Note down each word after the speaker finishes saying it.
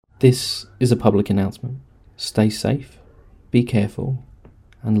This is a public announcement. Stay safe, be careful,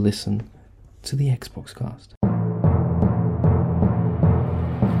 and listen to the Xbox Cast.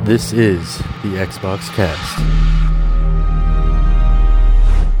 This is the Xbox Cast.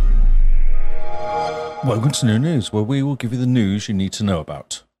 Welcome to New News, where we will give you the news you need to know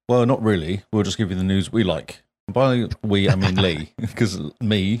about. Well, not really. We'll just give you the news we like. By we, I mean Lee, because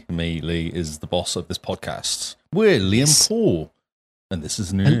Lee, is the boss of this podcast. We're Lee and Paul, and this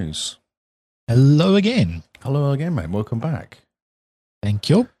is New News. Hello again. Hello again, mate. Welcome back. Thank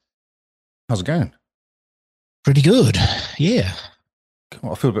you. How's it going? Pretty good. Yeah.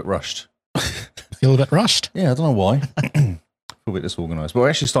 I feel a bit rushed. Feel a bit rushed? Yeah, I don't know why. I feel a bit disorganised. But we're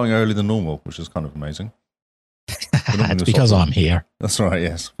actually starting earlier than normal, which is kind of amazing. It's because I'm here. That's right,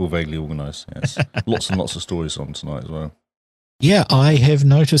 yes. We're vaguely organised, yes. Lots and lots of stories on tonight as well. Yeah, I have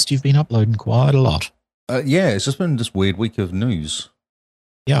noticed you've been uploading quite a lot. Yeah, it's just been this weird week of news.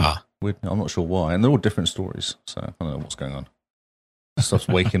 Yeah. Weird, I'm not sure why. And they're all different stories, so I don't know what's going on. Stuff's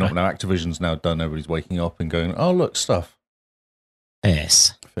waking up now. Activision's now done. Everybody's waking up and going, oh, look, stuff.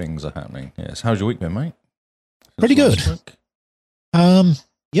 Yes. Things are happening, yes. How's your week been, mate? Pretty good.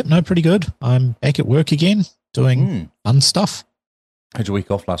 Yep, no, pretty good. I'm back at work again, doing fun stuff. Had your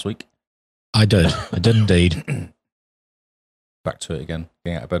week off last week? I did indeed. Back to it again,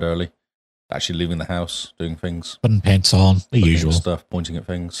 getting out of bed early, actually leaving the house, doing things. Putting pants on, the usual stuff, pointing at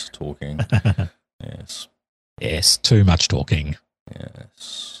things, talking. Yes. Yes, too much talking.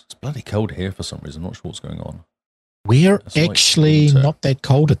 Yes. It's bloody cold here for some reason. I'm not sure what's going on. We're It's actually like not that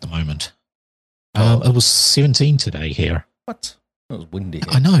cold at the moment. It was 17 today here. What? It was windy here.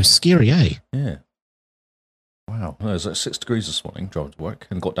 I know, scary, eh? Yeah. Wow. No, it was like 6 degrees this morning, driving to work,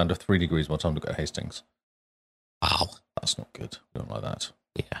 and got down to 3 degrees by the time to go to Hastings. Wow. That's not good. Don't like that.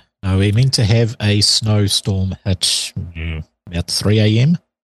 Yeah. No, we meant to have a snowstorm at about 3 a.m.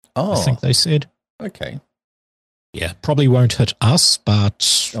 Oh. I think they said. Okay. Yeah, probably won't hit us,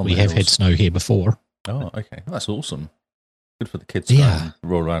 but we have had snow here before. Oh, okay. That's awesome. Good for the kids to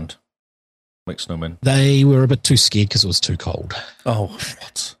roll around, make snowmen. They were a bit too scared because it was too cold. Oh,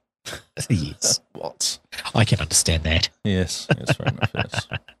 what? Yes. What? I can understand that. Yes, fair enough, yes.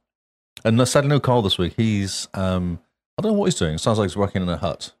 And sadly, no Carl this week. He's, I don't know what he's doing. Sounds like he's working in a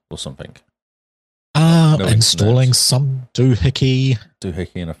hut or something. Installing some doohickey.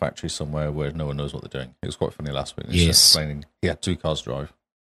 Doohickey in a factory somewhere where no one knows what they're doing. It was quite funny last week. Yes. Explaining he had 2 cars to drive.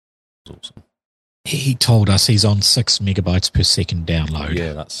 It was awesome. He told us he's on 6 megabytes per second download.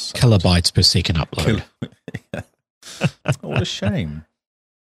 Yeah, that's... kilobytes per second upload. Yeah. Oh, what a shame.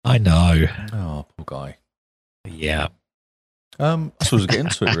 I know. Oh, poor guy. Yeah. I suppose we'll get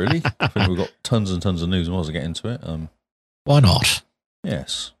into it, really. I think we've got tons and tons of news. I might as well get into it. Why not?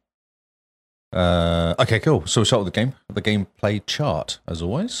 Yes. Okay, cool. So we'll start with the gameplay chart, as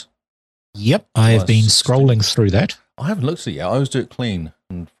always. Yep, I have been scrolling through that. I haven't looked at it yet. I always do it clean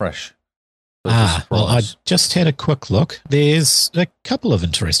and fresh. Well, I just had a quick look. There's a couple of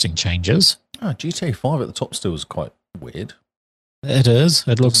interesting changes. GTA 5 at the top still is quite weird. It is.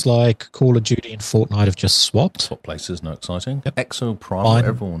 It looks like Call of Duty and Fortnite have just swapped. Swap places, no exciting. Yep. Exo Prime,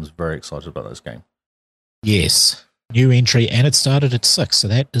 everyone's very excited about this game. Yes. New entry, and it started at 6, so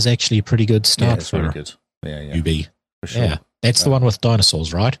that is actually a pretty good start it's for really good. Yeah. UB. For sure. Yeah, that's the one with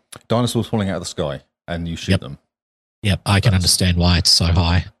dinosaurs, right? Dinosaurs falling out of the sky, and you shoot them. Yep, I can understand why it's so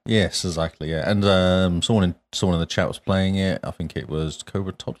high. Yes, exactly, yeah. And someone in the chat was playing it. I think it was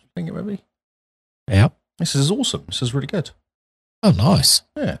Cobra Top playing it, maybe? Yep. This is awesome. This is really good. Oh, nice.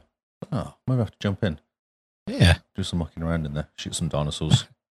 Yeah. Oh, maybe I have to jump in. Yeah. Do some mucking around in there. Shoot some dinosaurs.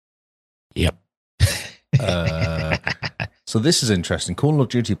 Yep. So this is interesting. Call of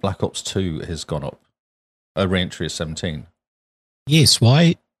Duty Black Ops 2 has gone up. A re-entry is 17. Yes,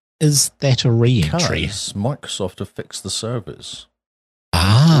 why is that a re-entry? Because Microsoft have fixed the servers.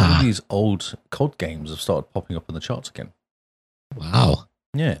 Ah. All these old COD games have started popping up in the charts again. Wow.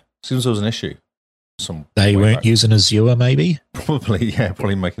 Yeah. Seems there was an issue. They weren't using Azure, maybe? Probably, yeah.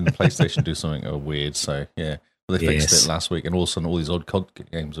 Probably making the PlayStation do something weird. So, yeah. But they fixed it last week, and all of a sudden all these old COD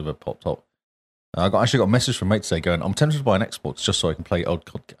games have popped up. I actually got a message from a mate today going, I'm tempted to buy an Xbox just so I can play old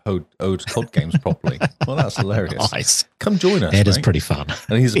COD games properly. Well, that's hilarious. Nice. Come join us, That is pretty fun.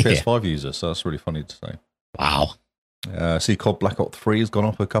 And he's a PS5 user, so that's really funny to say. Wow. See, COD Black Ops 3 has gone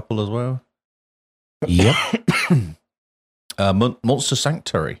up a couple as well. Yep. Monster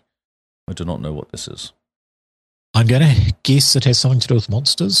Sanctuary. I do not know what this is. I'm going to guess it has something to do with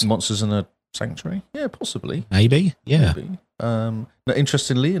monsters. Monsters in a sanctuary? Yeah, possibly. Maybe, yeah. Maybe. Now,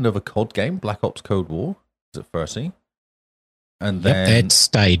 interestingly, another COD game, Black Ops Cold War, is at 30. And then that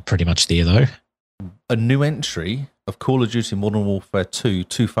stayed pretty much there, though. a new entry, of Call of Duty Modern Warfare 2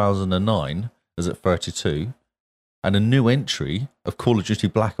 2009 is at 32, and a new entry of Call of Duty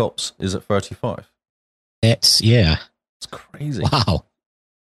Black Ops is at 35. It's crazy. Wow.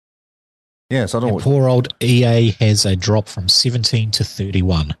 Yes, I don't know. Poor old EA has a drop from 17 to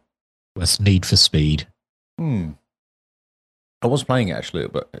 31 with Need for Speed. I was playing it actually,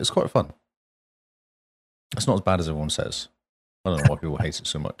 but it's quite fun. It's not as bad as everyone says. I don't know why people hate it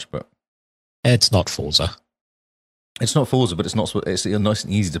so much, but it's not Forza. It's not Forza, but it's nice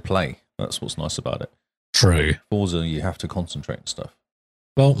and easy to play. That's what's nice about it. True. Forza, you have to concentrate and stuff.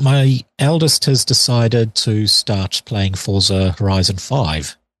 Well, my eldest has decided to start playing Forza Horizon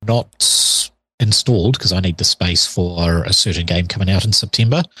 5. Not installed because I need the space for a certain game coming out in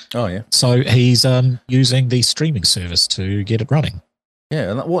September. Oh, yeah. So he's using the streaming service to get it running. Yeah,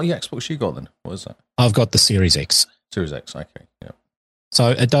 and what Xbox you got then? What is that? I've got the Series X. Series X, okay, yeah. So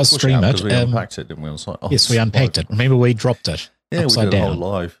it does stream it. We unpacked it, didn't we, on site? Oh, yes, we unpacked it. Remember, we dropped it upside we did down. It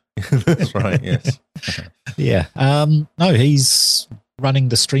all live. That's right, yes. Yeah. No, he's running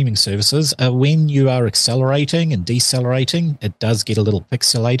the streaming services. When you are accelerating and decelerating, it does get a little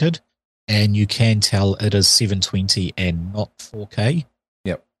pixelated, and you can tell it is 720 and not 4K.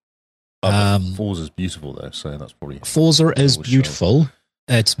 Yep. Forza's beautiful, though, so that's probably... Forza is beautiful.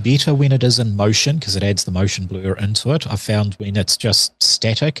 It's better when it is in motion because it adds the motion blur into it. I found when it's just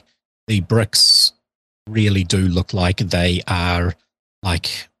static, the bricks really do look like they are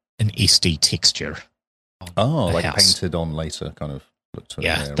like an SD texture. Like painted on later kind of.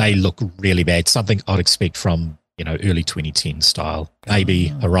 They look really bad. Something I'd expect from, early 2010 style. Maybe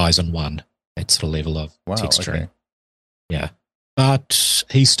Horizon 1, that sort of level of texturing. Okay. Yeah. But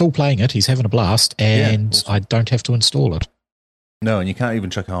he's still playing it. He's having a blast, and awesome. I don't have to install it. No, and you can't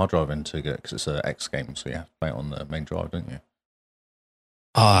even chuck a hard drive in to get it because it's an X game, so you have to play it on the main drive, don't you?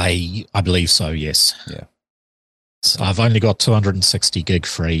 I believe so, yes. Yeah. So I've only got 260 gig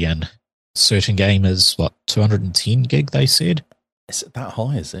free, and certain game is, 210 gig, they said? Is it that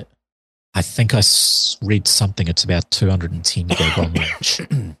high, is it? I think I read something, it's about 210 gig on launch.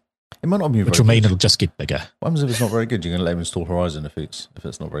 It might not be which will mean it'll just get bigger. What happens if it's not very good? You're going to let him install Horizon if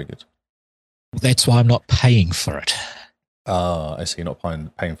it's not very good? That's why I'm not paying for it. I see. You're not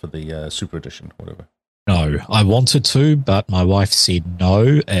paying for the Super Edition, whatever. No, I wanted to, but my wife said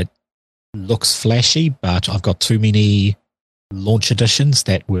no. It looks flashy, but I've got too many launch editions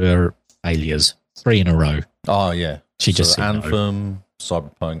that were failures. 3 in a row. Oh, yeah. She just said Anthem, no.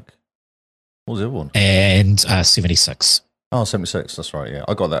 Cyberpunk. What was the other one? And 76. Oh, 76. That's right, yeah.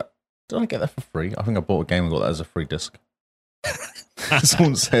 I got that. Did I get that for free? I think I bought a game and got that as a free disc.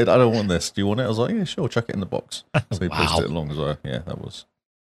 Someone said, I don't want this. Do you want it? I was like, yeah, sure, chuck it in the box. So he pushed it along as well. Yeah, that was.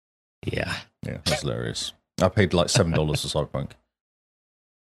 Yeah. Yeah, that's hilarious. I paid like $7 for Cyberpunk.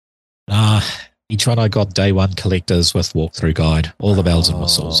 Each one I got day one collectors with walkthrough guide. All the bells and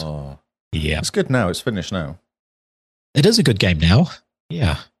whistles. Yeah. It's good now. It's finished now. It is a good game now.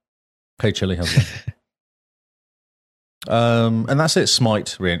 Yeah. Hey, Chili, how's it going? And that's it.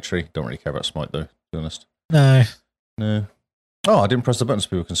 Smite re-entry. Don't really care about Smite, though, to be honest. No. Oh, I didn't press the button so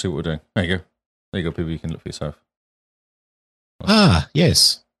people can see what we're doing. There you go. There you go, people. You can look for yourself.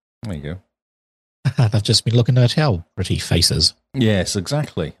 Yes. There you go. They've just been looking at our pretty faces. Yes,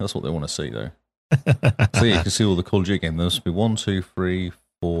 exactly. That's what they want to see, though. So yeah, you can see all the Call of Duty games. There must be 1, 2, 3,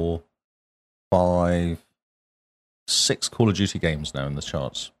 4, 5, 6 Call of Duty games now in the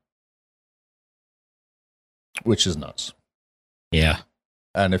charts. Which is nuts. Yeah.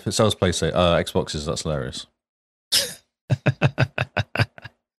 And if it sells Xboxes, that's hilarious.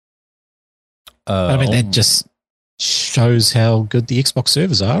 That just shows how good the Xbox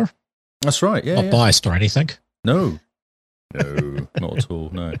servers are. That's right, yeah. Not biased or anything. No, not at all,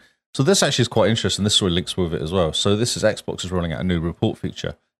 no. So this actually is quite interesting. This story links with it as well. So this is Xbox is rolling out a new report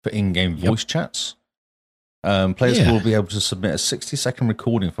feature for in-game voice chats. Players will be able to submit a 60-second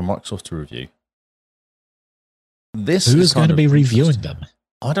recording for Microsoft to review. Who is going to be reviewing them?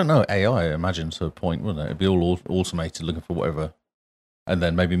 I don't know. AI, I imagine, to a point, wouldn't it? It'd be all automated, looking for whatever, and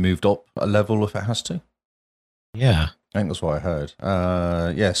then maybe moved up a level if it has to. Yeah. I think that's what I heard.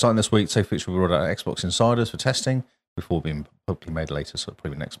 Starting this week, safe feature will be rolled out at Xbox Insiders for testing before being publicly made later, so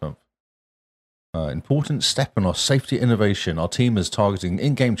probably next month. Important step in our safety innovation. Our team is targeting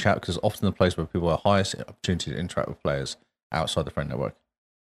in-game chat because it's often the place where people have highest opportunity to interact with players outside the friend network.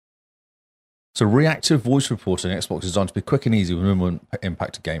 So reactive voice reporting Xbox is designed to be quick and easy with minimal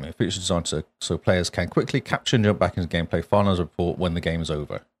impact to gaming. Features designed so players can quickly capture and jump back into gameplay, finalize a report when the game is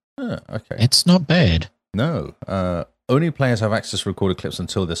over. Okay. It's not bad. No. Only players have access to recorded clips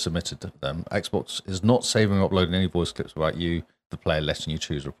until they're submitted to them. Xbox is not saving or uploading any voice clips without you, the player, letting you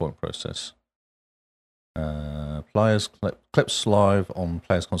choose the reporting process. Players clips live on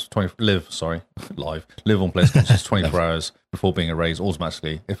Players Console live on Players Console 24 hours before being erased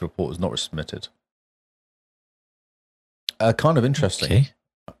automatically if a report is not submitted. Kind of interesting.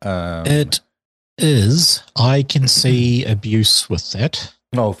 Okay. It is. I can see abuse with that.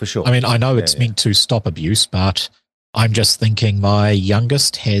 No, for sure. I mean, I know it's meant to stop abuse, but I'm just thinking my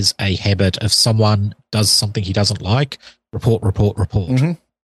youngest has a habit if someone does something he doesn't like, report. Mm-hmm.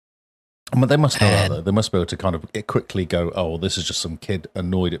 But they must know that, though. They must be able to kind of quickly go, oh, this is just some kid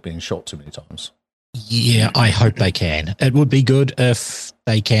annoyed at being shot too many times. Yeah, I hope they can. It would be good if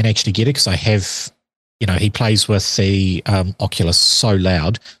they can actually get it, because I have, he plays with the Oculus so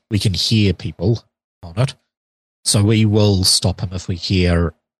loud, we can hear people on it. So we will stop him if we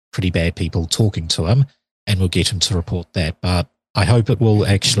hear pretty bad people talking to him, and we'll get him to report that. But I hope it will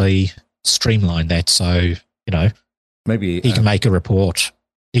actually streamline that so, maybe he can make a report.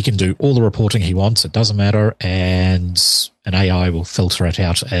 He can do all the reporting he wants. It doesn't matter. And an AI will filter it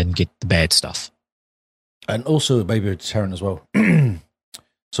out and get the bad stuff. And also maybe a deterrent as well.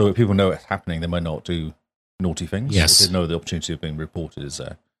 So if people know it's happening, they might not do naughty things. Yes. If they know the opportunity of being reported is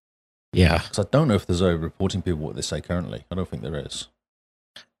there. Yeah. Because I don't know if there's a reporting people what they say currently. I don't think there is.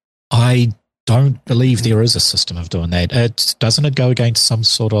 I don't believe there is a system of doing that. Doesn't it go against some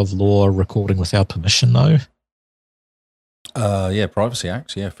sort of law recording without permission, though? Yeah, Privacy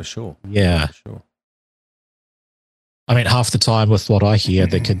Act. Yeah, for sure. Yeah. For sure. I mean, half the time with what I hear,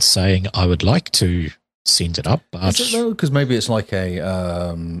 the kids saying, I would like to send it up, but... Is it though? Because maybe it's like a,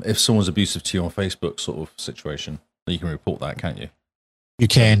 if someone's abusive to you on Facebook sort of situation, then you can report that, can't you? You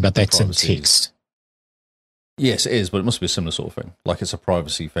can, but that's in text. Yes, it is, but it must be a similar sort of thing. Like it's a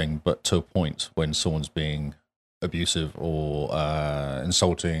privacy thing, but to a point when someone's being abusive or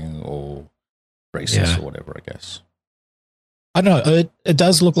insulting or racist or whatever, I guess. I don't know. It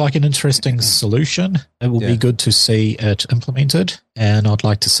does look like an interesting solution. It will be good to see it implemented, and I'd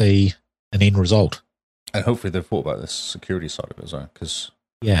like to see an end result. And hopefully they've thought about this security side of it as well, because...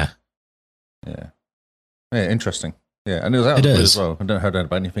 Yeah, interesting. Yeah, and it was out of the blue as well. I don't heard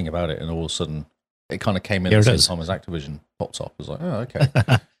about anything about it, and all of a sudden it kind of came in at the same time as Activision popped up. I was like, oh, okay.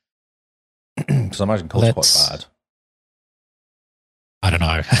 Because I imagine COD's quite bad. I don't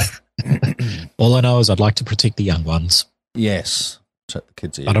know. All I know is I'd like to protect the young ones. Yes. Protect the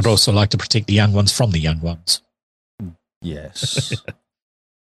kids' ears. But I'd also like to protect the young ones from the young ones. Yes.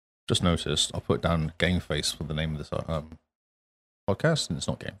 Just noticed, I'll put down Game Face for the name of this podcast, and it's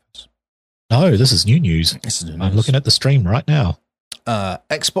not Game Face. No, this is new news. I'm looking at the stream right now.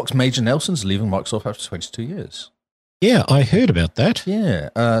 Xbox Major Nelson's leaving Microsoft after 22 years. Yeah, I heard about that.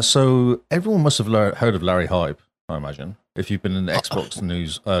 Yeah. So everyone must have heard of Larry Hyde, I imagine, if you've been in the Xbox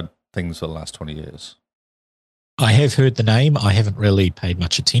news things for the last 20 years. I have heard the name. I haven't really paid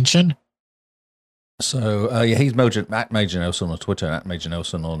much attention. So, he's at Major Nelson on Twitter and at Major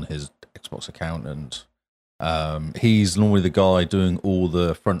Nelson on his Xbox account. And he's normally the guy doing all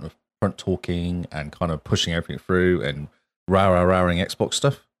the front talking and kind of pushing everything through and rowing Xbox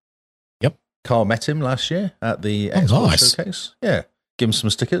stuff. Yep. Carl met him last year at the Xbox showcase. Yeah. Give him some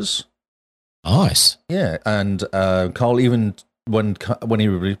stickers. Nice. Yeah. And Carl, even when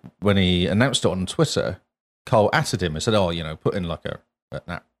he announced it on Twitter, Carl added him and said, put in like a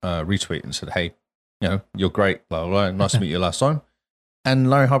retweet and said, hey, you're great, blah, blah, blah. Nice to meet you last time.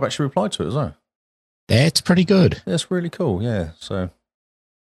 And Larry Hyde actually replied to it as well. That's pretty good. That's really cool, yeah. So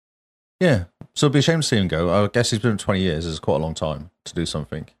it'd be a shame to see him go. I guess he's been 20 years. It's quite a long time to do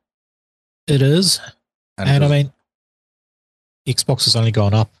something. It is. And I mean, Xbox has only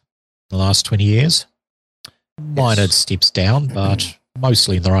gone up in the last 20 years. Minor steps down, but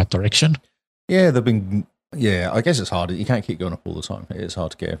mostly in the right direction. Yeah, they've been... Yeah, I guess it's hard. You can't keep going up all the time. It is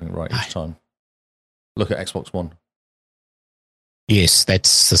hard to get everything right each time. Look at Xbox One. Yes,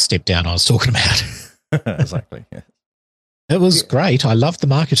 that's the step down I was talking about. Exactly, yeah. It was great. I loved the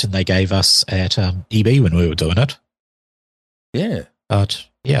marketing they gave us at EB when we were doing it. Yeah. But,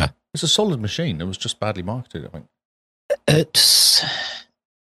 yeah. It's a solid machine. It was just badly marketed, I think.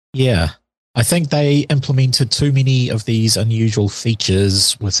 Yeah. I think they implemented too many of these unusual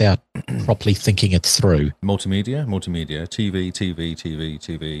features without properly thinking it through. Multimedia, TV,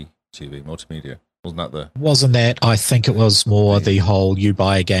 multimedia. Wasn't that I think it was more the whole you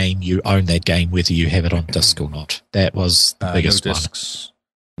buy a game, you own that game, whether you have it on disc or not. That was the biggest no discs,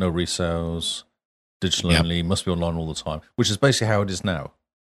 one. No resales, digital only, must be online all the time, which is basically how it is now.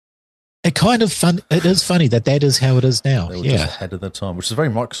 It is funny that is how it is now. They were just ahead of their time, which is very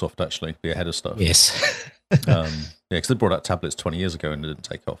Microsoft, actually, be ahead of stuff. Yes. Because they brought out tablets 20 years ago and it didn't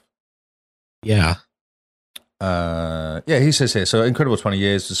take off. Yeah. He says here, so incredible 20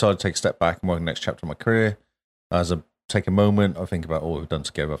 years, decided to take a step back and work on the next chapter of my career. As I take a moment, I think about all we've done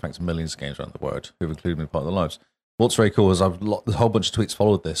together, thanks to millions of games around the world who've included me in part of their lives. What's very cool is a whole bunch of tweets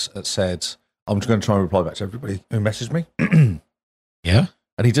followed this that said, I'm just going to try and reply back to everybody who messaged me. Yeah.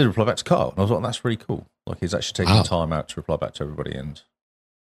 And he did reply back to Carl. And I was like, that's really cool. Like, he's actually taking time out to reply back to everybody and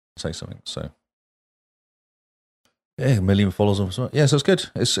say something. So, yeah, 1 million followers on well. Yeah, so it's good.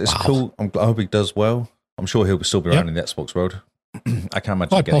 It's cool. I hope he does well. I'm sure he'll still be around in the Xbox world. I can't imagine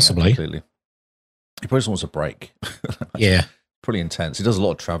quite possibly. Completely. He probably just wants a break. Yeah. Pretty intense. He does a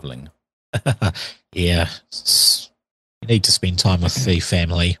lot of traveling. Yeah. You need to spend time with the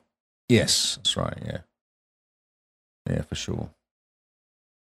family. Yes, that's right. Yeah. Yeah, for sure.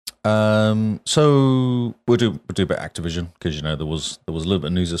 So we'll do a bit of Activision because there was a little bit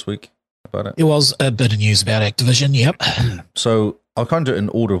of news this week about it. It was a bit of news about Activision. Yep. So I'll kind of do it in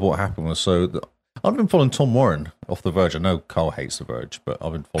order of what happened. I've been following Tom Warren off The Verge. I know Carl hates The Verge, but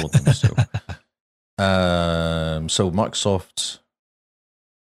I've been following them still. So Microsoft.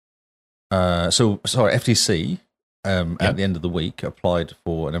 FTC. At the end of the week, applied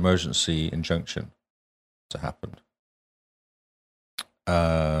for an emergency injunction to happen.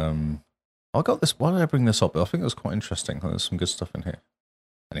 I got this. Why did I bring this up? I think it was quite interesting. There's some good stuff in here.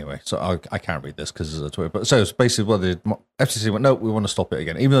 Anyway, so I can't read this because it's a Twitter. But so it's basically the FTC went, no, we want to stop it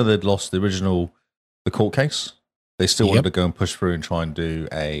again. Even though they'd lost the court case, they still wanted to go and push through and try and do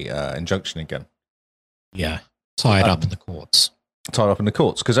a injunction again. Yeah, tied up in the courts. Tied up in the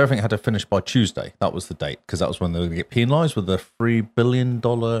courts because everything had to finish by Tuesday. That was the date because that was when they were going to get penalised with a $3 billion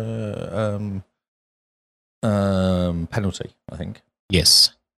penalty, I think.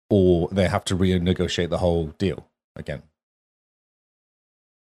 Yes. Or they have to renegotiate the whole deal again.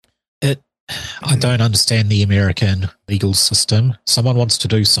 I don't understand the American legal system. Someone wants to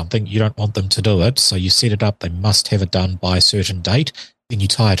do something, you don't want them to do it, so you set it up, they must have it done by a certain date, then you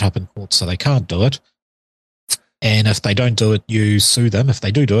tie it up in court so they can't do it. And if they don't do it, you sue them. If they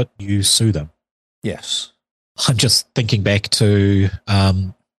do it, you sue them. Yes. I'm just thinking back to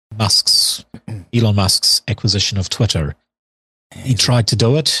Elon Musk's acquisition of Twitter. He tried to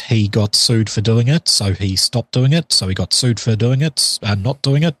do it. He got sued for doing it, so he stopped doing it. So he got sued for doing it, not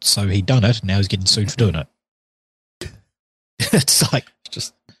doing it. So he done it. And now he's getting sued for doing it. It's like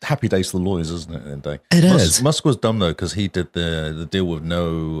just happy days for the lawyers, isn't it? In the day. It is. Musk was dumb though because he did the deal with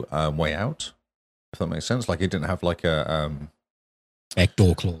no way out. If that makes sense, like he didn't have like a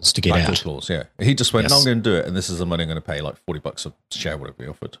backdoor clause to get out. Backdoor clause, yeah. He just went, no, I'm going to do it, and this is the money I'm going to pay, like $40 a share, whatever he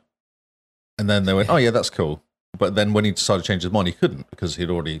offered. And then they went, oh yeah, that's cool. But then when he decided to change his mind, he couldn't because he'd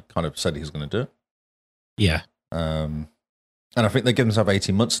already kind of said he was going to do it. Yeah. And I think they gave themselves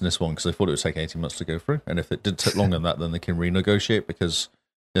 18 months in this one because they thought it would take 18 months to go through. And if it did take longer than that, then they can renegotiate because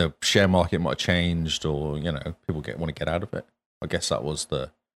share market might have changed or people want to get out of it. I guess that was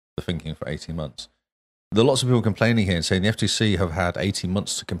the thinking for 18 months. There are lots of people complaining here and saying the FTC have had 18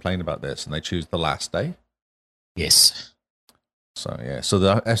 months to complain about this and they choose the last day. Yes. So, yeah. So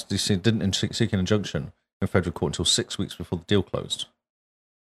the FTC didn't seek an injunction in federal court until 6 weeks before the deal closed.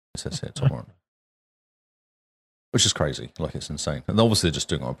 It says here, Tom Warren. Which is crazy. Like, it's insane. And obviously they're just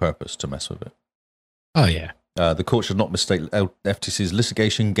doing it on purpose to mess with it. Oh, yeah. The court should not mistake FTC's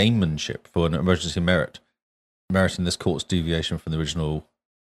litigation gamemanship for an emergency meriting this court's deviation from the original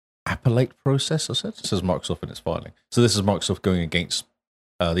appellate process, I said. It says Microsoft in its filing. So this is Microsoft going against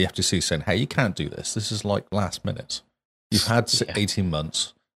the FTC saying, hey, you can't do this. This is like last minute. You've had 18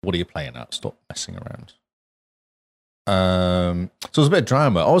 months. What are you playing at? Stop messing around. So there's a bit of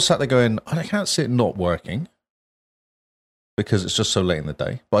drama. I was sat there going, I can't see it not working because it's just so late in the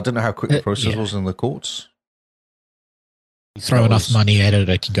day. But I don't know how quick the process was in the courts. You throw enough money at it,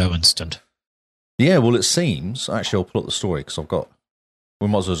 it can go instant. Yeah, well, it seems. Actually, I'll pull up the story because we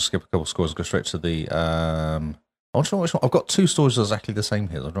might as well just skip a couple of scores and go straight to the. I'm not sure which one. I've got two stories exactly the same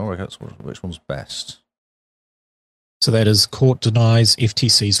here. I don't know which one's best. So that is court denies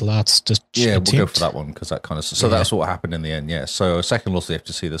FTC's last attempt. Yeah, we'll go for that one because that kind of. So that's what happened in the end. Yeah. So second loss to the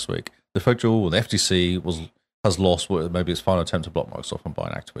FTC this week. The FTC has lost maybe its final attempt to block Microsoft from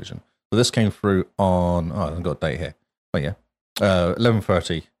buying Activision. But this came through on. I haven't got a date here. But yeah,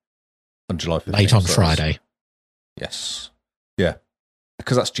 11:30 on July 15th. Late on Friday. Yes. Yeah.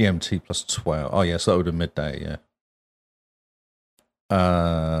 Because that's GMT plus 12. Oh, yeah, so that would have midday, yeah.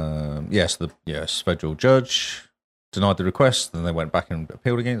 Yes, the federal judge denied the request, then they went back and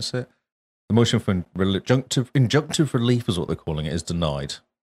appealed against it. The motion for injunctive relief is what they're calling it, is denied.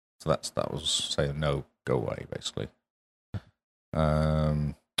 So that was saying no, go away, basically.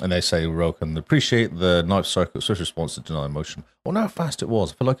 And they say, Roe can appreciate the Ninth Circuit's swift response to deny the motion. I wonder how fast it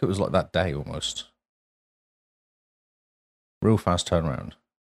was. I feel like it was like that day almost. Real fast turnaround.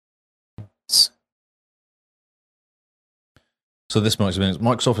 So this means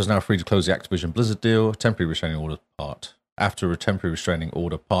Microsoft is now free to close the Activision Blizzard deal. Temporary restraining order part. After a temporary restraining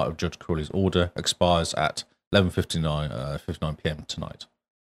order, part of Judge Crowley's order expires at 11:59 p.m. tonight.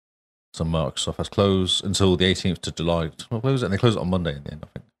 So Microsoft has closed until the 18th of July. What was it? And they closed it on Monday in the end, I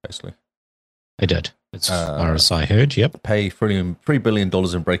think, basically. They did. As far as I heard, yep. Pay $3 billion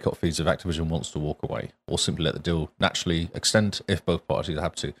in breakup fees if Activision wants to walk away, or simply let the deal naturally extend if both parties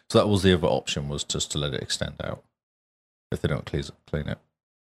have to. So that was the other option, was just to let it extend out if they don't clean it.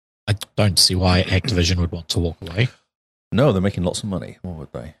 I don't see why Activision would want to walk away. No, they're making lots of money. Why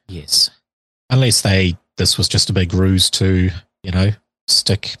would they? Yes. Unless this was just a big ruse to,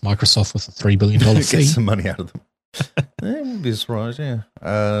 stick Microsoft with a $3 billion fee. Get some money out of them. It wouldn't be a surprise, yeah.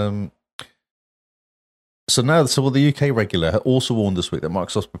 So the UK regulator also warned this week that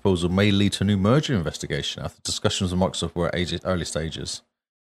Microsoft's proposal may lead to a new merger investigation after discussions with Microsoft were at early stages.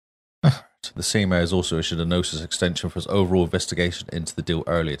 The CMA has also issued a notice extension for its overall investigation into the deal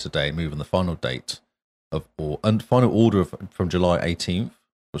earlier today, moving the final date final order from July 18th,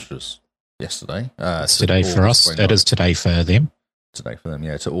 which was yesterday. It's today for us. 29th. It is today for them. Today for them,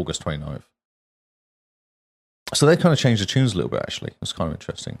 yeah, to August 29th. So they kind of changed the tunes a little bit, actually. It's kind of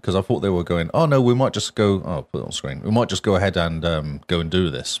interesting, because I thought they were going, oh, no, we might just go, I'll put it on screen. We might just go ahead and go and do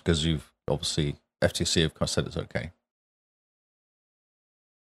this, because you've obviously, FTC have kind of said it's okay.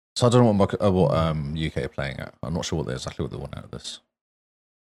 So I don't know what UK are playing at. I'm not sure exactly what they want out of this.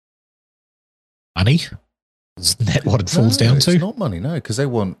 Money? Isn't that what it falls down to? It's not money, no, because they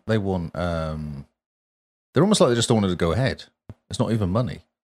want, they're almost like they just don't want it to go ahead. It's not even money.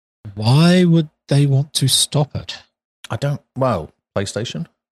 Why would they want to stop it? PlayStation?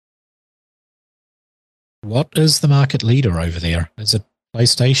 What is the market leader over there? Is it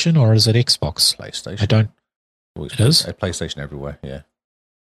PlayStation or is it Xbox? PlayStation. I don't. It is? PlayStation everywhere, yeah.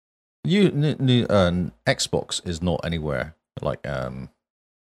 Xbox is not anywhere like in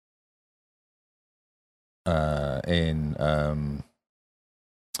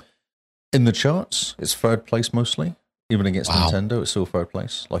the charts. It's third place mostly. Even against Nintendo, it's still third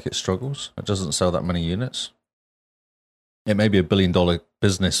place. Like, it struggles. It doesn't sell that many units. It may be $1 billion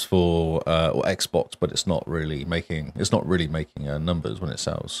business for or Xbox, but it's not really making numbers when it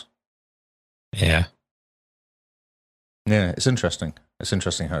sells. Yeah. Yeah, it's interesting. It's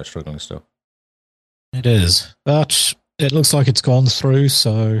interesting how it's struggling still. It is, but it looks like it's gone through.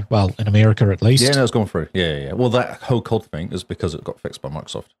 So, well, in America at least. Yeah, no, it's gone through. Yeah. Well, that whole COD thing is because it got fixed by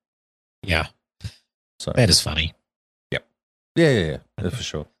Microsoft. Yeah. So that is funny. Yeah, for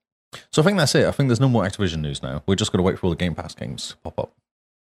sure. So I think that's it. I think there's no more Activision news now. We're just going to wait for all the Game Pass games to pop up.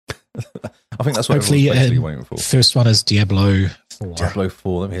 I think that's what everyone's basically waiting for. First one is Diablo 4. Diablo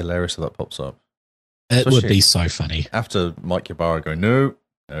 4. That'd be hilarious if that pops up. It would be so funny. After Mike Ybarra going, no,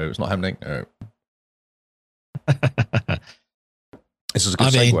 it's not happening. No. This is a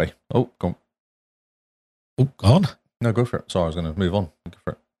good segue. Oh, go on. Oh, go on. No, go for it. Sorry, I was going to move on. Go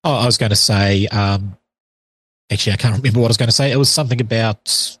for it. Oh, I was going to say... actually, I can't remember what I was going to say. It was something about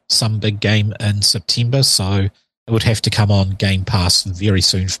some big game in September, so it would have to come on Game Pass very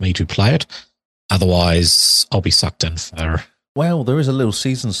soon for me to play it. Otherwise, I'll be sucked in for... Well, there is a little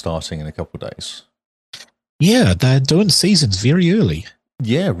season starting in a couple of days. Yeah, they're doing seasons very early.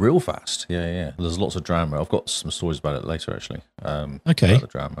 Yeah, real fast. Yeah. There's lots of drama. I've got some stories about it later, actually. Okay. About the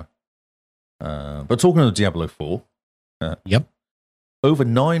drama. But talking of Diablo 4... Yep. Over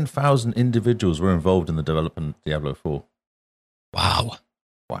 9,000 individuals were involved in the development of Diablo 4. Wow.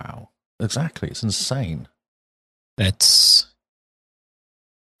 Exactly. It's insane. It's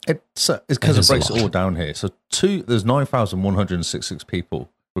because it breaks it all down here. So there's 9,166 people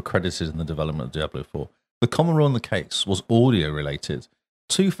were credited in the development of Diablo 4. The common role in the case was audio related.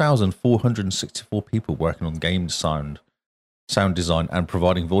 2,464 people working on game sound design and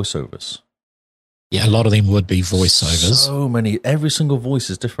providing voiceovers. Yeah, a lot of them would be voiceovers. So many. Every single voice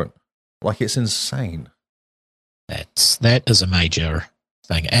is different. Like, it's insane. That is a major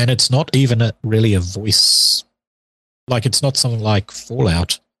thing. And it's not even really a voice. Like, it's not something like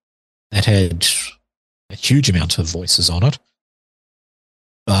Fallout that had a huge amount of voices on it.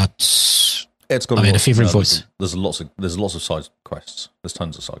 But it's got if every voice. There's lots of side quests. There's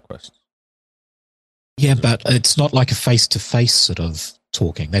tons of side quests. Yeah, but it's not like a face-to-face sort of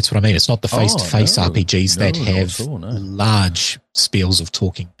talking. That's what I mean. It's not the face-to-face RPGs that have large spells of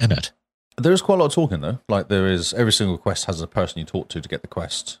talking in it. There is quite a lot of talking, though. Like, there is, every single quest has a person you talk to get the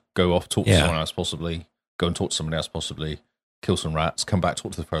quest. Go off, talk to someone else, possibly. Go and talk to someone else, possibly. Kill some rats. Come back,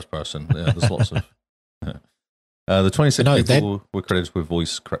 talk to the first person. Yeah, there's lots of... Yeah. The 26 people were credited with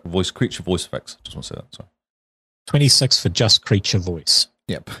voice creature voice effects. I just want to say that. Sorry. 26 for just creature voice.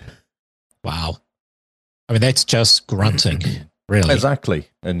 Yep. Wow. I mean, that's just grunting, really. Exactly.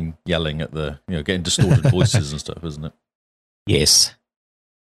 And yelling at getting distorted voices and stuff, isn't it? Yes.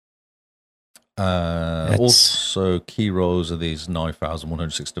 Also, key roles of these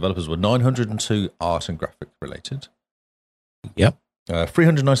 9,106 developers were 902 art and graphic related. Yep.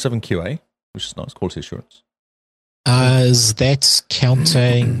 397 QA, which is nice, quality assurance. That's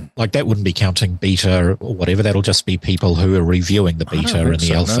counting, like that wouldn't be counting beta or whatever. That'll just be people who are reviewing the beta and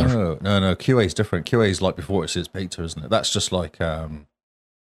the alpha. No. QA is different. QA is like before it says beta, isn't it? That's just like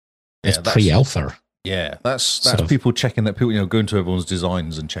it's pre-alpha. Yeah, that's people checking that people going to everyone's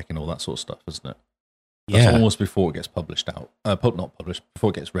designs and checking all that sort of stuff, isn't it? That's almost before it gets published out. Not published,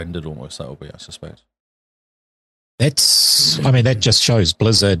 before it gets rendered almost, that'll be, I suspect. That just shows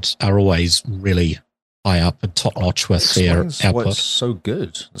Blizzard are always really high up and top notch with their output. Why it's so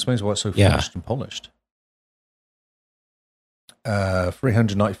good. That explains why it's so finished and polished.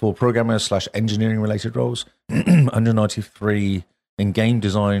 394 programmer/engineering related roles, 193 in games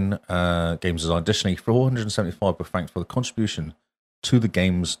design. Additionally, 475 were thanked for the contribution to the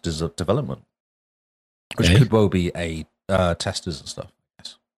game's development, which could well be testers and stuff.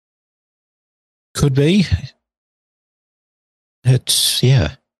 Yes. Could be. It's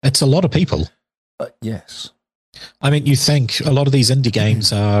a lot of people. Yes. I mean, you think a lot of these indie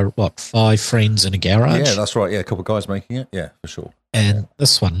games are, 5 friends in a garage? Yeah, that's right. Yeah, a couple of guys making it. Yeah, for sure. And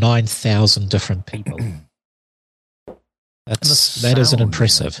this one, 9,000 different people. That isn't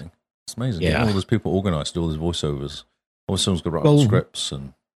impressive. Amazing. It's amazing. Yeah. All those people organised to do all those voiceovers. All someone's got to write scripts.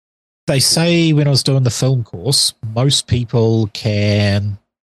 And they say when I was doing the film course, most people can,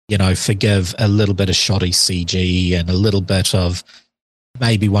 forgive a little bit of shoddy CG and a little bit of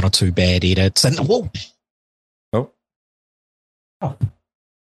maybe 1 or 2 bad edits. And Oh.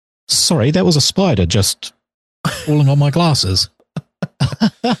 Sorry, that was a spider just falling on my glasses.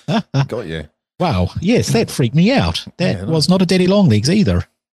 Got you. Wow. Yes, that freaked me out. That was not a Daddy Longlegs either.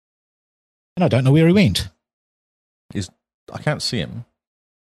 And I don't know where he went. I can't see him.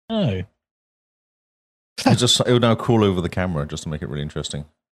 No. He'll now crawl over the camera just to make it really interesting.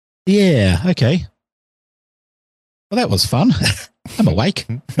 Yeah, okay. Well, that was fun. I'm awake.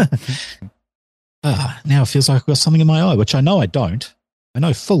 Now it feels like I've got something in my eye, which I know I don't. I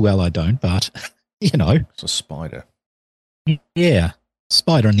know full well I don't, but, It's a spider. Yeah,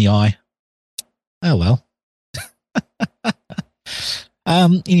 spider in the eye. Oh, well.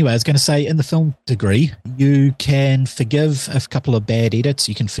 Anyway, I was going to say, in the film degree, you can forgive a couple of bad edits.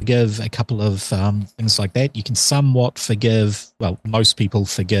 You can forgive a couple of things like that. You can somewhat forgive, most people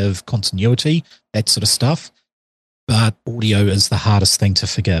forgive continuity, that sort of stuff. But audio is the hardest thing to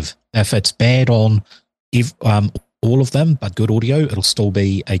forgive. If it's bad on all of them, but good audio, it'll still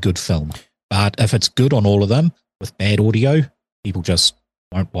be a good film. But if it's good on all of them with bad audio, people just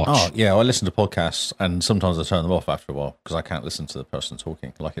won't watch. Oh, yeah, I listen to podcasts and sometimes I turn them off after a while because I can't listen to the person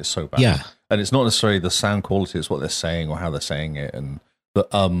talking. Like, it's so bad. Yeah. And it's not necessarily the sound quality, it's what they're saying or how they're saying it and the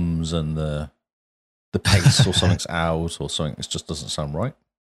ums and the pace or something's out or something. It just doesn't sound right.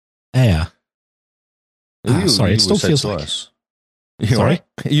 Yeah. Sorry, it still feels like... Sorry?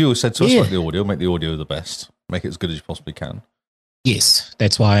 You said to us like the audio, make the audio the best. Make it as good as you possibly can. Yes,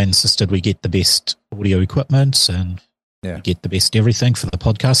 that's why I insisted we get the best audio equipment and we get the best everything for the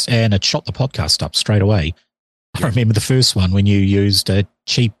podcast. And it shot the podcast up straight away. I remember the first one when you used a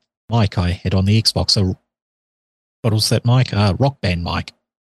cheap mic I had on the Xbox. What was that mic? Rock Band mic.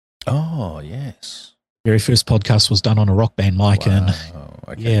 Oh, yes. Very first podcast was done on a Rock Band mic. Wow. And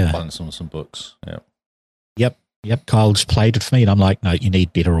okay, balance on some books. Yeah. Yep. Kyle just played it for me, and I'm like, no, you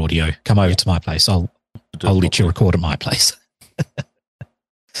need better audio. Come over to my place. I'll let you record at my place.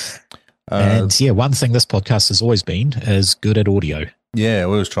 And one thing this podcast has always been is good at audio. Yeah,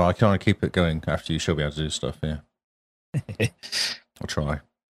 we always try. I kind of keep it going after you show me how to do stuff. Yeah, I'll try.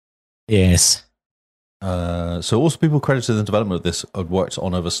 Yes. So also people credited in the development of this had worked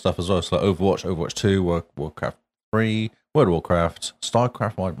on other stuff as well. So like Overwatch 2, Warcraft 3, World of Warcraft,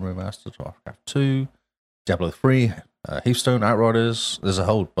 StarCraft Remastered, StarCraft 2, Diablo 3, Hearthstone, Outriders. There's a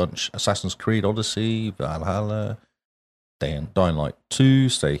whole bunch. Assassin's Creed Odyssey, Valhalla, Dying Light 2,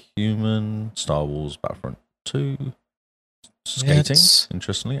 Stay Human, Star Wars Battlefront 2, Skating,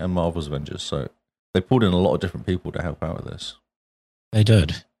 interestingly, and Marvel's Avengers. So they pulled in a lot of different people to help out with this. They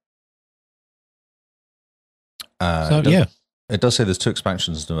did. It does say there's 2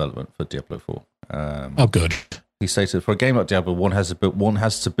 expansions in development for Diablo 4. Good. He stated, for a game like Diablo, one has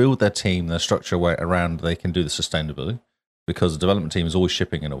to build their team, their structure around they can do the sustainability, because the development team is always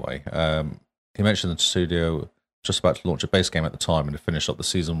shipping in a way. He mentioned the studio just about to launch a base game at the time and to finish up the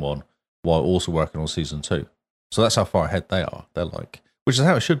season 1 while also working on season 2. So that's how far ahead they are. They're like, which is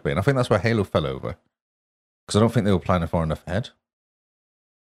how it should be. And I think that's where Halo fell over. Because I don't think they were planning far enough ahead.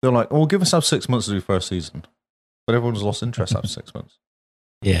 They're like, well, give us 6 months to do first season. But everyone's lost interest after 6 months.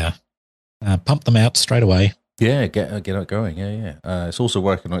 Yeah. Pump them out straight away. Yeah, get it going. Yeah. It's also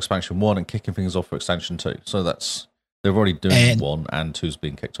working on expansion 1 and kicking things off for expansion 2. So they're already doing 1 and 2's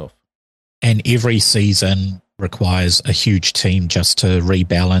being kicked off. And every season requires a huge team just to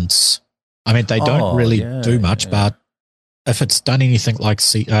rebalance. I mean, they don't really do much, but if it's done anything like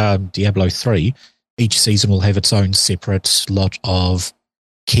Diablo 3, each season will have its own separate lot of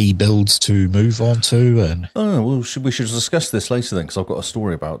key builds to move on to. And we should discuss this later then, because I've got a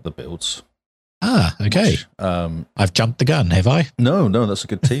story about the builds. Ah, okay. Which, I've jumped the gun, have I? No, that's a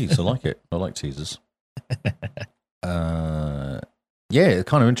good tease. I like it. I like teasers. Yeah, it's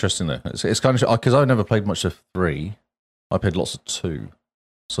kind of interesting though. It's kind of because I've never played much of 3. I played lots of 2,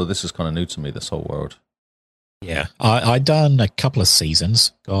 so this is kind of new to me. This whole world. Yeah, I done a couple of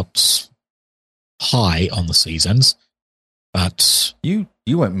seasons. Got high on the seasons, but you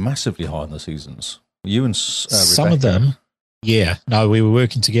went massively high on the seasons. You and some Rebecca. Of them. Yeah, no, we were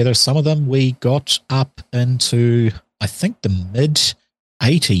working together. Some of them we got up into, I think, the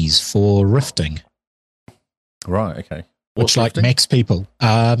mid-80s for rifting. Right. Okay. Which like max people.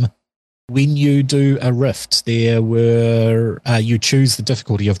 When you do a rift, you choose the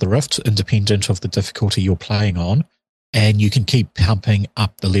difficulty of the rift independent of the difficulty you're playing on, and you can keep pumping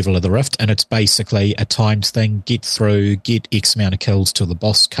up the level of the rift. And it's basically a timed thing: get through, get X amount of kills till the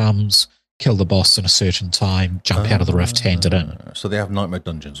boss comes, kill the boss in a certain time, jump out of the rift, hand it in. So they have nightmare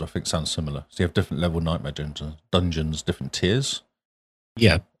dungeons. I think sounds similar. So you have different level nightmare dungeons, different tiers.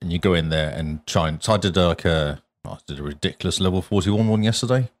 Yeah, and you go in there and try and. So I did a ridiculous level 41 one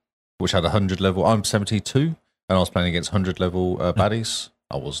yesterday, which had 100 level. I'm 72, and I was playing against 100 level baddies.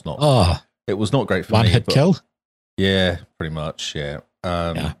 I was not. Oh, it was not great for one me. Hit kill. Yeah, pretty much. Yeah.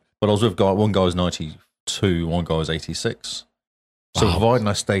 But I was with one guy was 92, one guy was 86. So providing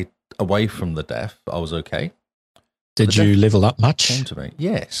I stayed away from the death, I was okay. Did you level up much? Came to me.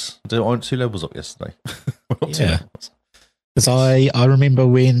 Yes, I went 2 levels up yesterday. Yeah. Because I remember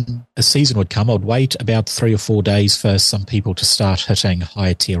when a season would come, I'd wait about 3 or 4 days for some people to start hitting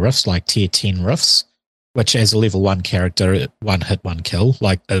higher tier rifts, like tier 10 rifts, which as a level 1 character, 1 hit, 1 kill.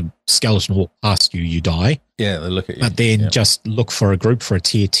 Like a skeleton walk past you, you die. Yeah, they look at you. But then just look for a group for a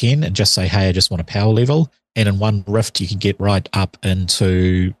tier 10 and just say, hey, I just want a power level. And in one rift, you can get right up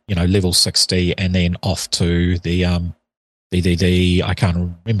into, level 60 and then off to the I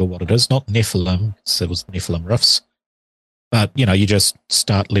can't remember what it is, not Nephilim, so it was Nephilim rifts. But, you just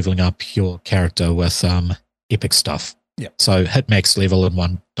start leveling up your character with epic stuff. Yeah. So hit max level in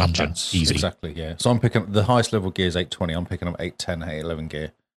one dungeon. That's easy. Exactly, yeah. So I'm picking the highest level gear is 820. I'm picking up 810, 811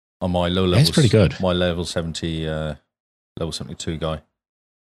 gear on my low level. That's pretty good. My level 70, level 72 guy.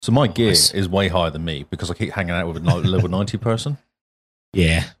 So my gear is way higher than me because I keep hanging out with a level 90 person.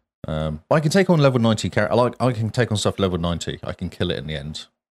 Yeah. But I can take on level 90 character. I can take on stuff level 90. I can kill it in the end.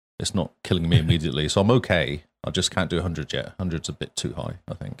 It's not killing me immediately, so I'm okay. I just can't do 100 yet. 100's a bit too high,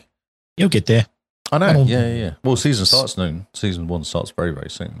 I think. You'll get there. I know, yeah. Well, season starts soon. Season 1 starts very, very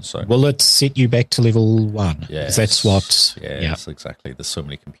soon. So will it set you back to level 1? Yes. That's what... Yes, exactly. There's so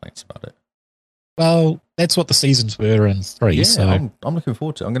many complaints about it. Well, that's what the seasons were in 3. Yeah, so I'm looking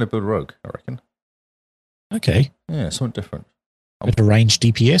forward to it. I'm going to build a rogue, I reckon. Okay. Yeah, something different. Bit of range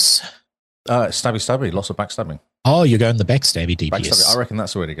DPS? Stabby, lots of backstabbing. Oh, you're going the backstabby DPS. Backstabby. I reckon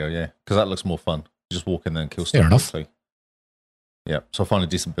that's the way to go, yeah. Because that looks more fun. You just walk in there and kill stuff. Fair enough. Quickly. Yeah, so I find a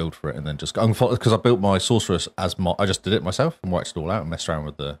decent build for it and then just go. Because I built my sorceress I just did it myself and worked it all out and messed around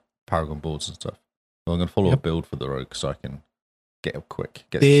with the Paragon boards and stuff. So I'm going to follow a build for the rogue so I can get up quick.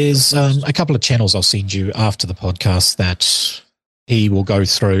 There's a couple of channels I'll send you after the podcast that he will go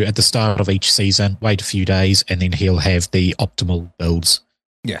through at the start of each season, wait a few days, and then he'll have the optimal builds.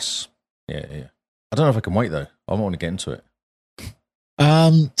 Yes. Yeah. I don't know if I can wait, though. I want to get into it.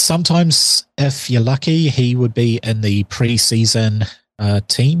 Sometimes, if you're lucky, he would be in the pre-season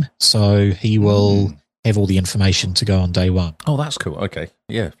team, so he will have all the information to go on day 1. Oh, that's cool. Okay.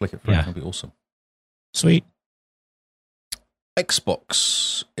 Yeah, flick it through. That'd be awesome. Sweet.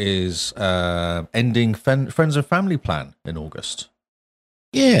 Xbox is ending Friends and Family Plan in August.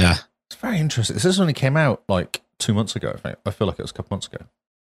 Yeah. It's very interesting. This only came out like 2 months ago, I think. I feel like it was a couple months ago.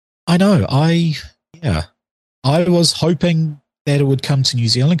 I know. I was hoping that it would come to New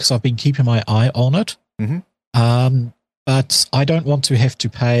Zealand because I've been keeping my eye on it. Mm-hmm. But I don't want to have to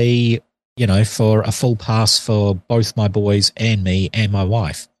pay, for a full pass for both my boys and me and my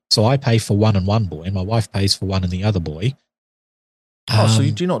wife. So I pay for one and one boy, and my wife pays for one and the other boy. So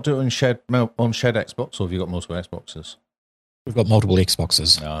you do not do it on shared Xbox, or have you got multiple Xboxes? We've got multiple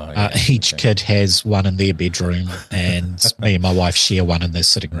Xboxes. Each kid has one in their bedroom, and me and my wife share one in their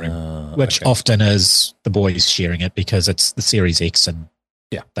sitting room, which often is the boys sharing it because it's the Series X, and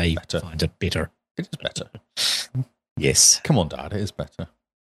they find it better. It is better. Yes. Come on, Dad. It is better.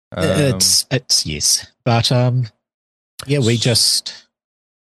 It's yes, but we just.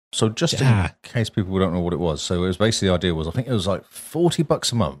 So just in case people don't know what it was, so it was basically the idea was I think it was like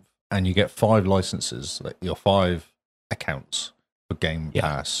 $40 a month, and you get 5 licenses, like your 5 accounts for Game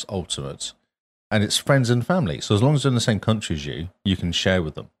Pass Ultimate, and it's friends and family. So as long as they're in the same country as you can share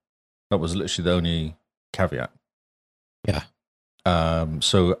with them. That was literally the only caveat. Yeah.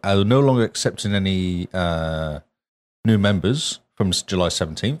 So I'm no longer accepting any new members from July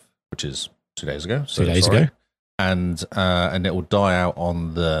 17th, which is 2 days ago. So 2 days ago. And it will die out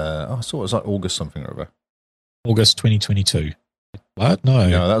on the I thought it was like August something or other. August 2022. What? No,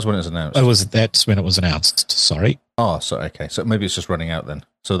 that was when it was announced. That's when it was announced. Sorry. Oh, so okay. So maybe it's just running out then.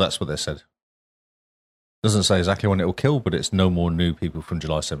 So that's what they said. Doesn't say exactly when it will kill, but it's no more new people from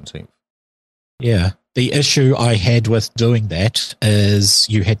July 17th. Yeah. The issue I had with doing that is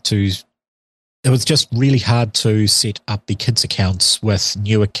it was just really hard to set up the kids' accounts with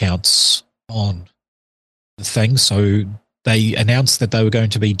new accounts on the thing. So they announced that they were going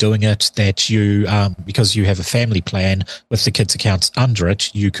to be doing it, that you, because you have a family plan with the kids' accounts under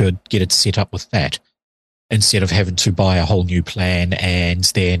it, you could get it set up with that instead of having to buy a whole new plan and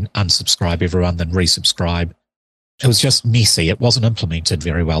then unsubscribe everyone, then resubscribe. It was just messy. It wasn't implemented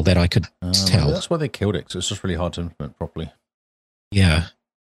very well, that I could tell. That's why they killed it, because it's just really hard to implement properly. Yeah.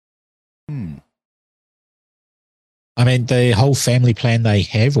 I mean, the whole family plan they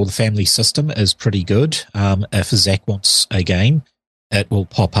have, or the family system, is pretty good. If Zach wants a game, it will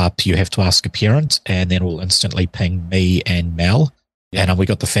pop up. You have to ask a parent, and then it will instantly ping me and Mel. And we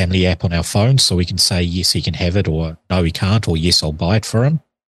got the family app on our phone, so we can say, yes, he can have it, or no, he can't, or yes, I'll buy it for him.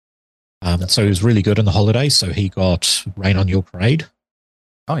 So he was really good in the holidays, so he got Rain on Your Parade.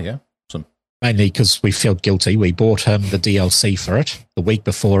 Oh, yeah. Awesome. Mainly because we felt guilty. We bought him the DLC for it the week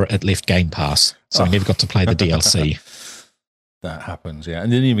before it left Game Pass, so we never got to play the DLC. That happens, yeah.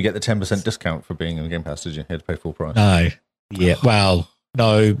 And you didn't even get the 10% discount for being in Game Pass, did you? You had to pay full price. No. Yeah, well,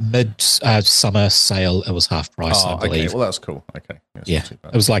 no, mid-summer sale, it was half price, I believe. Okay, well, that's cool. Okay. Yeah,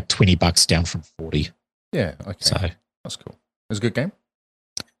 it was like $20 down from 40. Yeah, okay. So that's cool. It's a good game?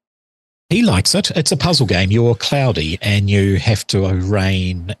 He likes it. It's a puzzle game. You're Cloudy, and you have to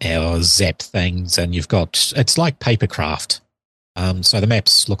rain or zap things, and it's like Papercraft. So the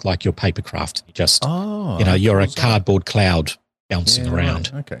maps look like your Papercraft. You just, you're a cardboard cloud bouncing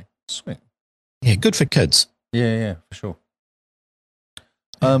around. Right. Okay, sweet. Yeah, good for kids. Yeah, for sure.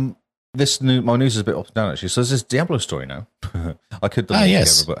 My news is a bit up and down, actually. So there's this Diablo story now. I could do it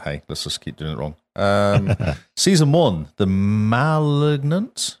together, but hey, let's just keep doing it wrong. Season 1, The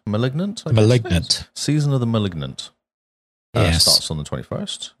Malignant. Season of the Malignant. Starts on the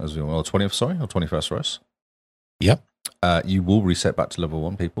 21st, as we all 20th, sorry, or 21st for us. Yep. You will reset back to level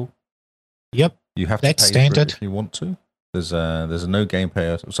 1, people. Yep. You have to pay standard for it if you want to. There's a no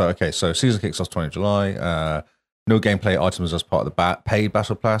gameplay. So season kicks off 20th July. No gameplay items as part of the paid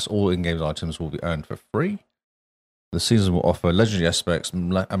battle pass. All in-game items will be earned for free. The season will offer legendary aspects,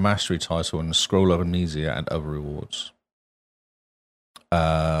 a mastery title, and a scroll of amnesia and other rewards.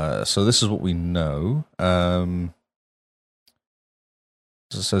 So this is what we know. So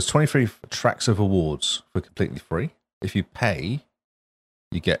there's 23 tracks of awards for completely free. If you pay,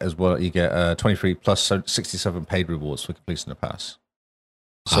 you get 23 plus 67 paid rewards for completing the pass.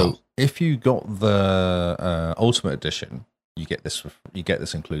 So if you got the Ultimate Edition, you get this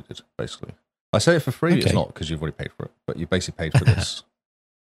included, basically. I say it for free. Okay. It's not, because you've already paid for it, but you basically paid for this.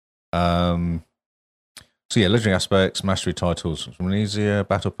 So yeah, legendary aspects, mastery titles from Amnesia,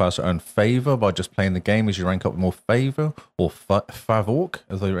 battle pass, earn favor by just playing the game as you rank up with more favor, or Favork,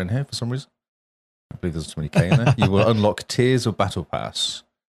 as they were in here for some reason. I believe there's too many K in there. You will unlock tiers of battle pass.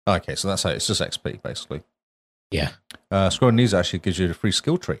 Okay, so that's how it's just XP, basically. Yeah. Scroll of Amnesia actually gives you a free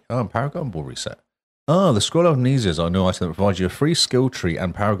skill tree. And Paragon Ball reset. The Scroll of Amnesia is our new item that provides you a free skill tree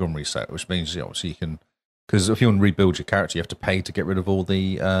and Paragon reset, which means obviously you can, because if you want to rebuild your character, you have to pay to get rid of all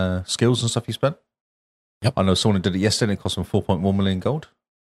the skills and stuff you spent. Yep. I know someone who did it yesterday and it cost them 4.1 million gold.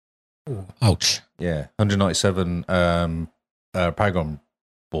 Ooh, ouch. Yeah, 197 Paragon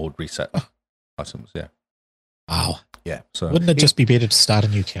board reset items, yeah. Wow. Yeah. So wouldn't it just be better to start a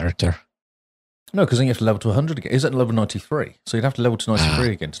new character? No, because then you have to level to 100 again. Is it level 93? So you'd have to level to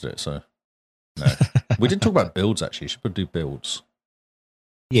 93 again to do it, so no. We didn't talk about builds, actually. You should do builds.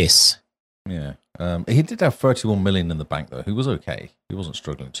 Yes. Yeah. He did have 31 million in the bank, though. He was okay. He wasn't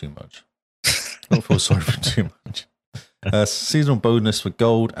struggling too much. Don't feel sorry for him too much. Seasonal bonus for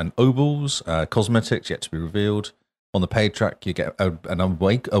gold and obels. Cosmetics yet to be revealed. On the paid track, you get an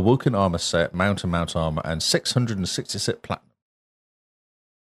awoken armor set, mount armor, and 666 platinum.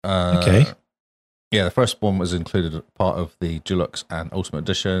 Okay. Yeah, the first one was included part of the Deluxe and Ultimate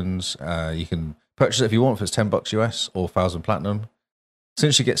Editions. You can purchase it if you want, if it's $10 US or 1,000 platinum.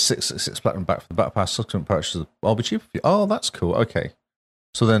 Since you get 6 platinum back for the Battle Pass, subsequent purchases will be cheaper for you. Oh, that's cool. Okay.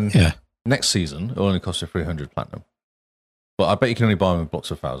 So then next season, it'll only cost you 300 platinum. But I bet you can only buy them in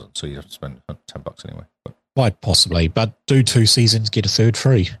blocks of 1,000, so you have to spend $10 anyway. But. Quite possibly, but do 2 seasons, get a third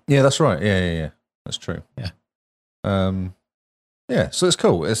free. Yeah, that's right. Yeah. That's true. Yeah. Yeah, so it's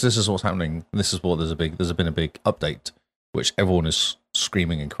cool. This is what's happening. This is what there's been a big update, which everyone is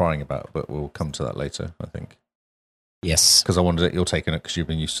screaming and crying about, but we'll come to that later, I think. Yes. Because I wondered that you're taking it because you've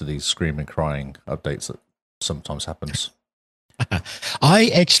been used to these screaming, crying updates that sometimes happens.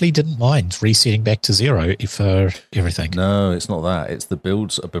 I actually didn't mind resetting back to 0 for everything. No, it's not that. It's the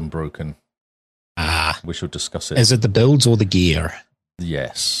builds that have been broken. We shall discuss it. Is it the builds or the gear?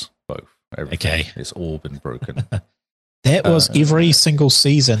 Yes, both. Everything. Okay. It's all been broken. That was every single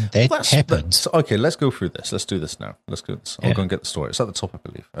season that happened. Okay, let's go through this. Let's do this now. Let's go. I'll go and get the story. It's at the top, I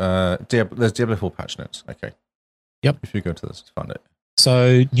believe. There's Diablo 4 patch notes. Okay. Yep. If you go to this, find it.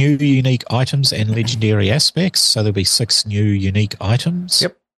 So, new unique items and legendary aspects. So, there'll be 6 new unique items.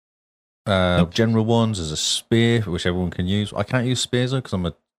 Yep. General ones is a spear, which everyone can use. I can't use spears, though, because I'm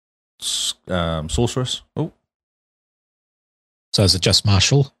a sorceress. Oh. So, is it just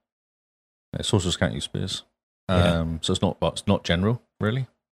martial? Yeah, sorcerers can't use spears. Yeah. So it's not general, really.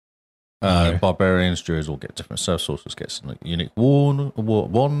 No. Barbarians, druids all get different stuff. Sorcerers get some unique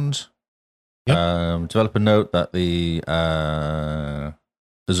wand. Yep. Developer note that the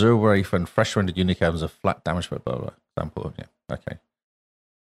Zero Wraith and fresh rendered unique items are flat damage per example. Yeah. Okay.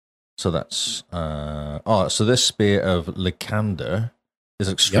 So that's so this spear of Lycander is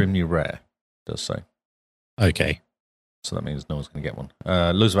extremely rare, it does say. Okay. So that means no one's going to get one.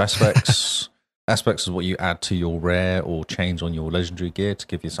 Loads of aspects. Aspects is what you add to your rare or change on your legendary gear to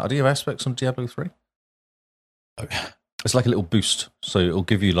give you. Do you have aspects on Diablo 3? It's like a little boost. So it'll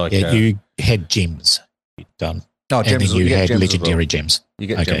give you like. You had gems done. Oh, gems. And then you had legendary gems. You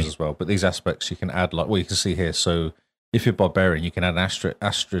get gems as well. But these aspects you can add, like, well, you can see here. So if you're barbarian, you can add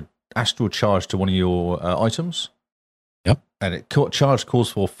an astral charge to one of your items. Yep. And charge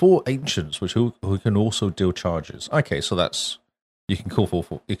calls for 4 ancients, who can also deal charges. Okay, so that's. You can call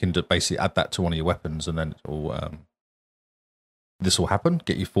for you can basically add that to one of your weapons, and then this will happen.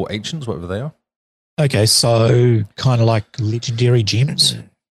 Get you 4 ancients, whatever they are. Okay, so kind of like legendary gems.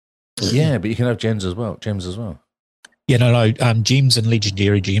 Yeah, but you can have gems as well. Yeah, no. Gems and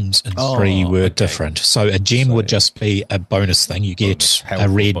legendary gems in 3 were different. So a gem would just be a bonus thing. You get a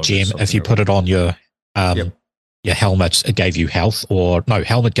red gem if you put it on your your helmet. It gave you health, or no,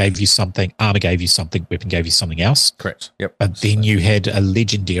 helmet gave you something, armor gave you something, weapon gave you something else. Correct. Yep. But then you had a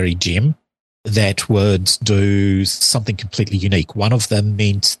legendary gem that would do something completely unique. One of them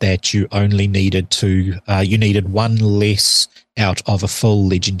meant that you only needed you needed 1 less out of a full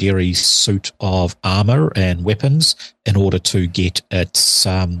legendary suit of armor and weapons in order to get its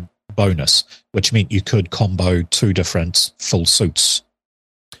bonus, which meant you could combo 2 different full suits.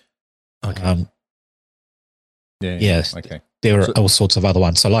 Okay. Yes. Okay. There are all sorts of other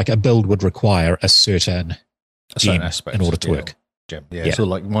ones. So, like, a build would require a certain gem aspect in order to work. Gem. Yeah. So,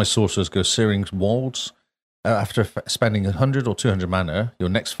 like, my sorcerers go Searing Walls. After spending 100 or 200 mana, your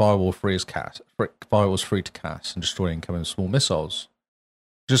next firewall free is firewall's free to cast and destroy incoming small missiles.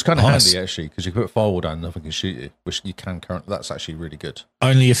 Which is kind of handy, actually, because you can put a firewall down and nothing can shoot you, which you can currently. That's actually really good.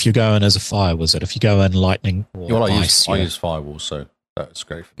 Only if you go in as a fire wizard. If you go in lightning or ice. I use firewalls, so that's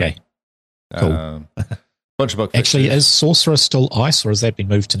great for me. Cool. Bunch of bug fixes. Actually, is Sorcerer still ice, or has that been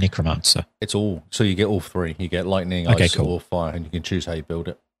moved to Necromancer? It's all. So you get all 3. You get lightning, ice, or fire, and you can choose how you build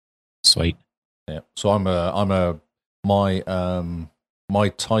it. Sweet. Yeah. So my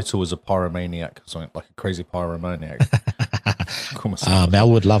title is a pyromaniac, something like a crazy pyromaniac.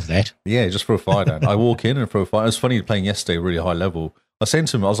 Mel would love that. Yeah, just throw a fire down. I walk in and throw a fire. It was funny playing yesterday, really high level. I was saying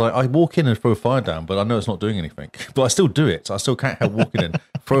to him, I was like, I walk in and throw a fire down, but I know it's not doing anything. But I still do it. So I still can't help walking in,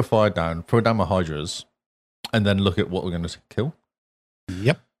 throw a fire down, throw down my hydras, and then look at what we're going to kill.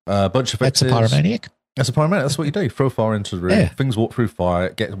 Yep. A bunch of That's a pyromaniac. That's a pyromaniac. That's what you do. Throw fire into the room. Yeah. Things walk through fire,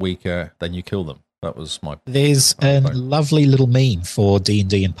 get weaker, then you kill them. That was my. There's a lovely little meme for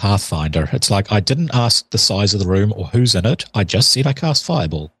D&D and Pathfinder. It's like, I didn't ask the size of the room or who's in it. I just said I cast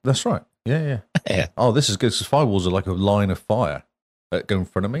Fireball. That's right. Yeah. Yeah. Oh, this is good. Because firewalls are like a line of fire. go in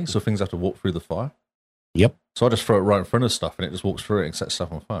front of me, so things have to walk through the fire. Yep. So I just throw it right in front of stuff, and it just walks through it and sets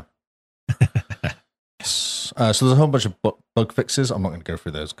stuff on fire. Yes. So there's a whole bunch of bug fixes. I'm not going to go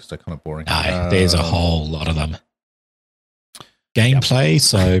through those because they're kind of boring. No, there's a whole lot of them. Gameplay,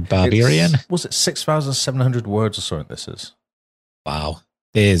 so Barbarian. Was it 6,700 words or something this is? Wow.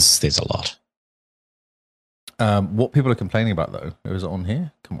 There's a lot. What people are complaining about, though, is it on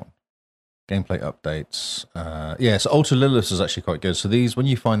here? Come on. Gameplay updates. So Ultra Lilith is actually quite good. So these, when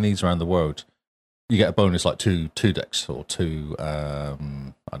you find these around the world, you get a bonus like two dex or two, I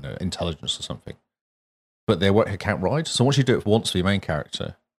don't know, intelligence or something. But they won't count right. So once you do it once for your main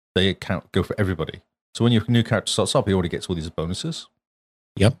character, they go for everybody. So when your new character starts up, he already gets all these bonuses.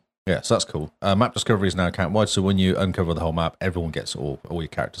 Yep. Yeah, so that's cool. Map discovery is now count wide. So when you uncover the whole map, everyone gets all your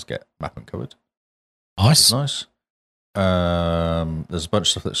characters get map uncovered. Nice. Nice. There's a bunch of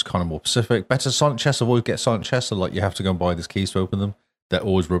stuff that's kind of more specific. Better silent chests. Always get silent chests. So like you have to go and buy these keys to open them. They're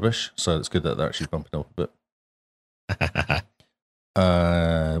always rubbish. So it's good that they're actually bumping up a bit.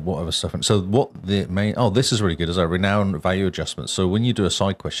 What other stuff? So what the main? Oh, this is really good. Is a renown value adjustment. So when you do a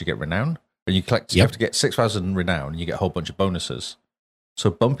side quest, you get renown, and you collect. You have to get 6,000 renown, and you get a whole bunch of bonuses. So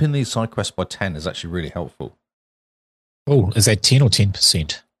bumping these side quests by 10 is actually really helpful. Oh, is that 10 or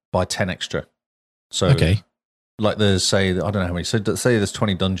 10%? By 10 extra. So okay. Like there's say I don't know how many. So say there's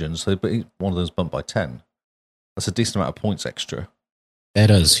 20 dungeons. So but one of those bumped by 10. That's a decent amount of points extra. That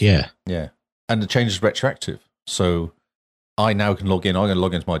is, yeah. Yeah, and the change is retroactive. So I now can log in. I'm going to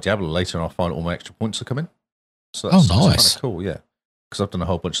log into my Diablo later, and I'll find all my extra points are coming. So that's nice. Kind of cool, yeah. Because I've done a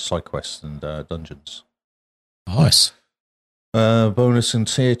whole bunch of side quests and dungeons. Nice. Bonus in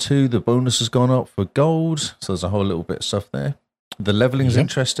tier 2. The bonus has gone up for gold. So there's a whole little bit of stuff there. The leveling is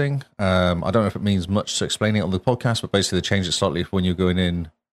interesting. I don't know if it means much to explain it on the podcast, but basically they changed it slightly when you're going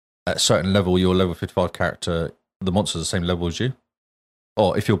in at a certain level. Your level 55 character, the monster's the same level as you.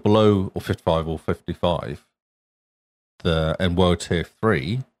 Or if you're below or 55 or 55, in World Tier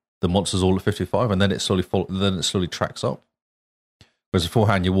 3, the monster's all at 55, and then it slowly tracks up. Whereas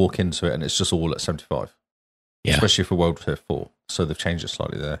beforehand, you walk into it and it's just all at 75. Yeah. Especially for World Tier 4. So they've changed it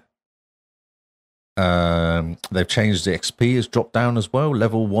slightly there. They've changed the XP has dropped down as well.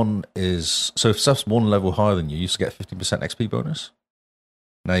 Level 1 is... So if stuff's one level higher than you used to get 50% XP bonus.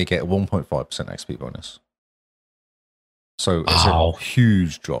 Now you get a 1.5% XP bonus. So it's a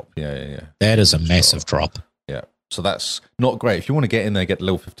huge drop. Yeah. That is a massive drop. Yeah. So that's not great. If you want to get in there and get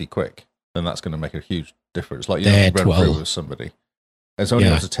level 50 quick, then that's going to make a huge difference. Like you run through with somebody. It's only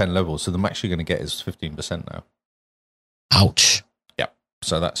up to 10 levels, so the max you're going to get is 15% now. Ouch. Yeah.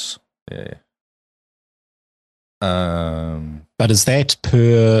 So that's... Yeah. But is that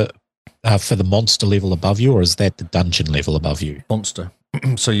per... for the monster level above you, or is that the dungeon level above you? Monster.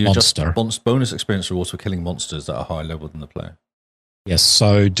 So you just bonus experience rewards for killing monsters that are higher level than the player. Yes.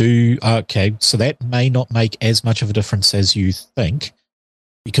 So so that may not make as much of a difference as you think,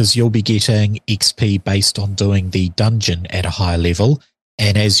 because you'll be getting XP based on doing the dungeon at a higher level,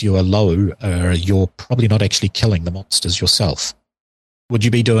 and as you are low, you're probably not actually killing the monsters yourself. Would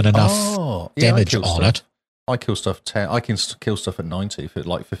you be doing enough damage on it? I kill stuff 10. I can kill stuff at 90 if it's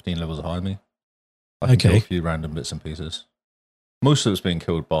like 15 levels higher than me. I can kill a few random bits and pieces. Most of it's being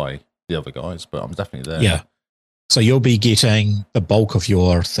killed by the other guys, but I'm definitely there. Yeah. So you'll be getting the bulk of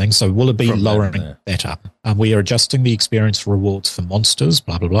your thing. So will it be lowering that up? We are adjusting the experience rewards for monsters,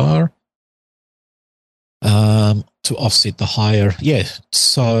 blah, blah, blah. To offset the higher. Yeah.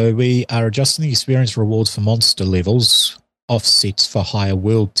 So we are adjusting the experience rewards for monster levels, offsets for higher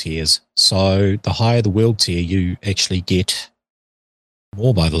world tiers. So the higher the world tier, you actually get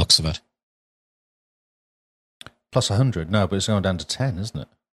more by the looks of it. Plus 100. No, but it's going down to 10, isn't it?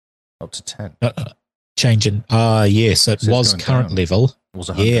 Up to 10. Changing. Yes, it was current down. Level. It was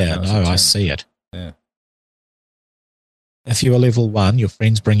 100, yeah, no, I see it. Yeah. If you are level 1, your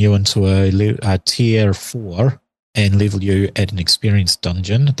friends bring you into a tier 4 and level you at an experienced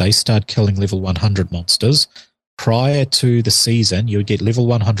dungeon. They start killing level 100 monsters. Prior to the season, you would get level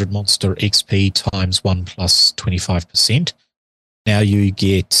 100 monster XP times 1 plus 25%. Now you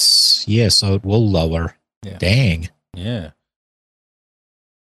get, so it will lower. Yeah. Dang. Yeah.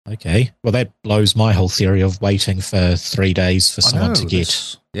 Okay. Well, that blows my whole theory of waiting for 3 days for someone to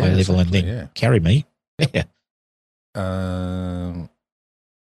get my level and then carry me. Yeah.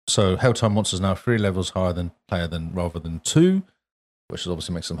 So Helltime monsters now 3 levels higher than player rather than 2, which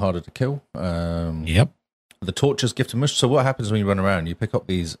obviously makes them harder to kill. Yep. The torches gift and mush. So what happens when you run around? You pick up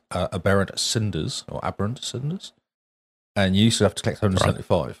these aberrant cinders, and you used to have to collect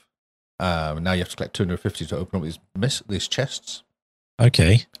 175. Right. Now you have to collect 250 to open up these chests.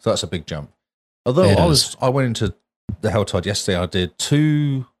 Okay. So that's a big jump. Although I went into the Helltide yesterday, I did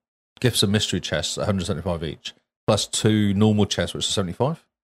 2 Gifts of Mystery chests, 175 each, plus 2 normal chests, which are 75.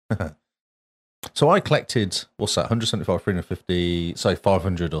 So I collected, what's that, 175, 350, say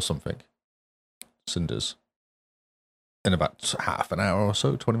 500 or something, cinders in about half an hour or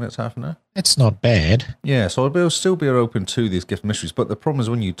so, 20 minutes, half an hour. It's not bad. Yeah, so I'll still be open to these Gift of Mysteries, but the problem is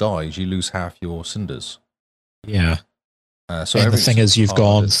when you die, you lose half your cinders. Yeah. So and the thing is, you've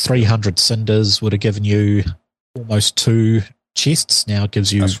gone 300 cinders would have given you almost 2 chests. Now it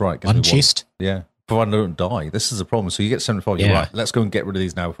gives you one chest. Yeah, provided I don't die. This is the problem. So you get 75. You're right. Let's go and get rid of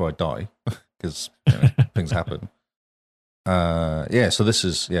these now before I die, because things happen. So this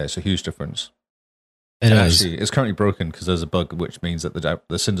is it's a huge difference. Actually, it's currently broken because there's a bug, which means that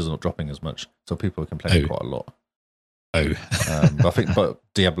the cinders are not dropping as much. So people are complaining quite a lot. But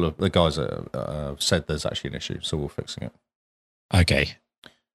Diablo, the guys said there's actually an issue, so we're fixing it. Okay.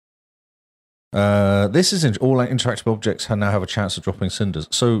 This is all interactive objects now have a chance of dropping cinders.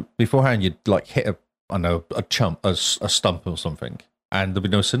 So beforehand, you'd like hit a stump or something, and there'll be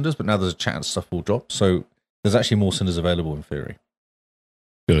no cinders. But now there's a chance stuff will drop. So there's actually more cinders available in theory.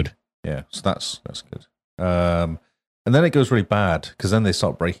 Good. Yeah. So that's good. And then it goes really bad because then they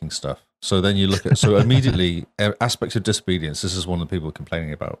start breaking stuff. So then you look at immediately aspects of disobedience. This is one of the people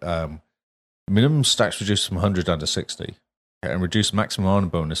complaining about. Minimum stacks reduced from 100 down to 60. And reduce maximum armor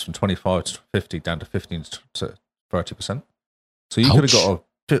bonus from 25 to 50 down to 15 to 30%. So you could have got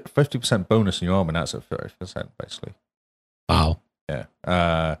a 50% bonus in your armor, now it's at 30%, basically. Wow.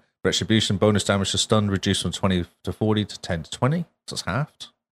 Yeah. Retribution bonus damage to stun reduced from 20 to 40 to 10 to 20. So it's halved.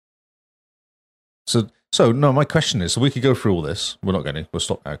 So no, my question is, so we could go through all this. We're not going to. We'll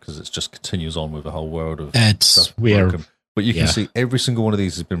stop now because it just continues on with the whole world of stuff broken. But you can see every single one of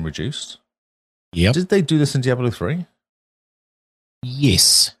these has been reduced. Yep. Did they do this in Diablo 3?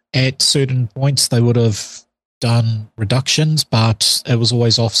 Yes. At certain points, they would have done reductions, but it was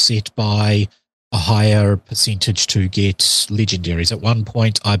always offset by a higher percentage to get legendaries. At one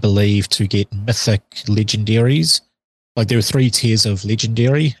point, I believe, to get mythic legendaries, like there were 3 tiers of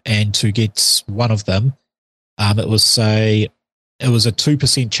legendary, and to get one of them, it was a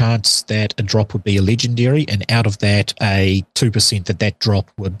 2% chance that a drop would be a legendary, and out of that, a 2% that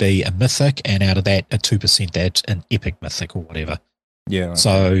drop would be a mythic, and out of that, a 2% that an epic mythic or whatever. Yeah. Right.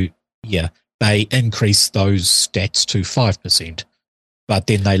 So, they increased those stats to 5%, but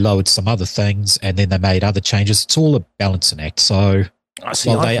then they lowered some other things, and then they made other changes. It's all a balancing act. So,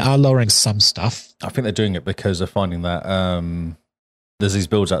 they are lowering some stuff. I think they're doing it because they're finding that there's these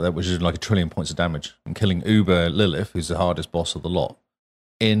builds out there which is like 1 trillion points of damage, and killing Uber Lilith, who's the hardest boss of the lot,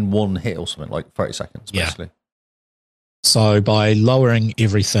 in one hit or something, like 30 seconds, basically. So, by lowering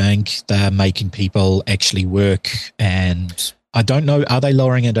everything, they're making people actually work, and I don't know, are they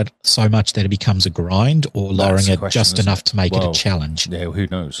lowering it so much that it becomes a grind, or lowering it just enough to make it a challenge? Yeah, who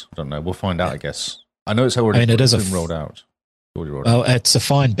knows? I don't know. We'll find out, I guess. I know it's already been rolled out. Well, it's a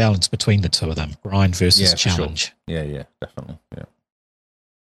fine balance between the two of them, grind versus challenge. Sure. Yeah, definitely. Yeah.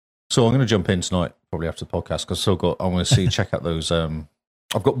 So I'm going to jump in tonight, probably after the podcast, because I want to check out those.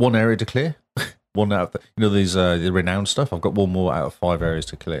 I've got one area to clear. One out of these the renowned stuff. I've got one more out of 5 areas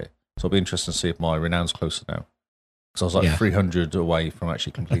to clear. So it'll be interesting to see if my renown's closer now. Because I was 300 away from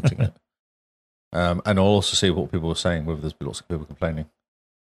actually completing it. And I'll also see what people were saying, whether there's lots of people complaining.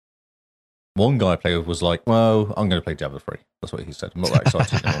 One guy I played with was like, well, I'm going to play Diablo 3. That's what he said. I'm not that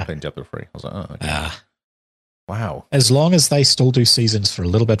excited anymore playing Diablo 3. I was like, oh, okay. Wow. As long as they still do seasons for a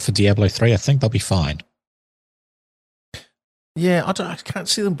little bit for Diablo 3, I think they'll be fine. Yeah, I can't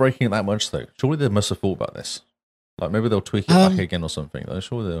see them breaking it that much, though. Surely they must have thought about this. Like, maybe they'll tweak it back again or something. I'm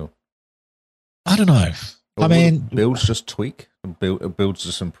sure they'll... I don't know. Or builds just tweak? Builds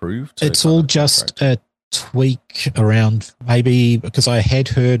just improve? It's all just a tweak around, maybe, because I had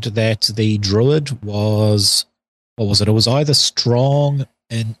heard that the Druid was... What was it? It was either strong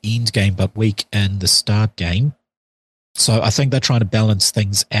in end game but weak in the start game. So I think they're trying to balance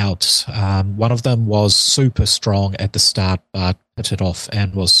things out. One of them was super strong at the start but pitted off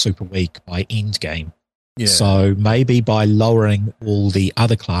and was super weak by end game. Yeah. So maybe by lowering all the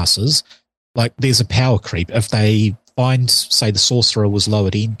other classes, like there's a power creep. If they find, say, the Sorcerer was low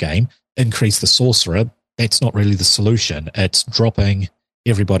at end game, increase the Sorcerer, that's not really the solution. It's dropping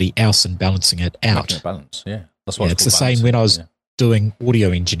everybody else and balancing it out. Balance, yeah. That's why it's the same when I was doing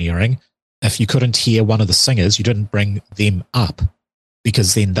audio engineering. If you couldn't hear one of the singers, you didn't bring them up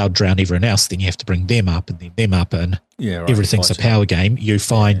because then they'll drown everyone else. Then you have to bring them up and then them up, and everything's a power game. You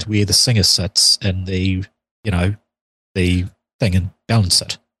find where the singer sits in the thing and balance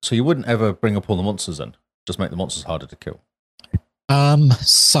it. So you wouldn't ever bring up all the monsters then? Just make the monsters harder to kill?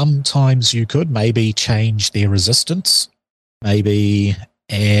 Sometimes you could maybe change their resistance, maybe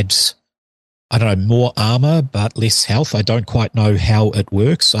add, I don't know, more armor but less health. I don't quite know how it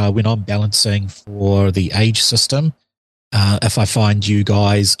works. When I'm balancing for the age system, if I find you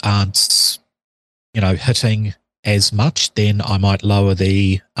guys aren't, hitting as much, then I might lower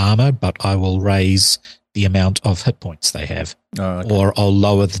the armor, but I will raise the amount of hit points they have. Oh, okay. Or I'll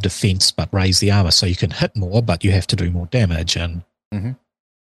lower the defense but raise the armor, so you can hit more, but you have to do more damage. And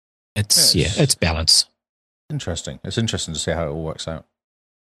it's balance. Interesting. It's interesting to see how it all works out.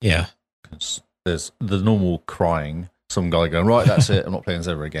 Yeah. Because there's the normal crying, some guy going, right, that's it, I'm not playing this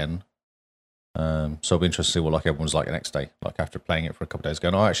ever again. So it'll be interesting to see what like everyone's like the next day, like after playing it for a couple of days,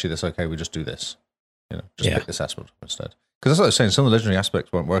 going, oh, actually, that's okay, we just do this. Pick this aspect instead. Because that's what I was saying, some of the legendary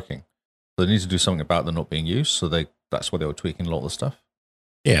aspects weren't working. So they need to do something about them not being used, so that's why they were tweaking a lot of the stuff.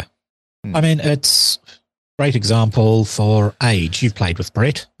 Yeah. I mean, it's a great example for age. You've played with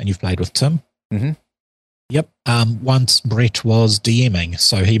Brett and you've played with Tim. Mm-hmm. Yep. Once Brett was DMing,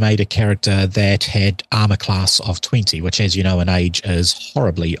 so he made a character that had armor class of 20, which, as you know, in age is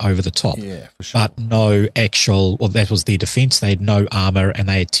horribly over the top. Yeah, for sure. But no actual, well, that was their defense. They had no armor and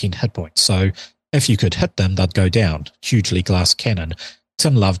they had 10 hit points. So if you could hit them, they'd go down. Hugely glass cannon.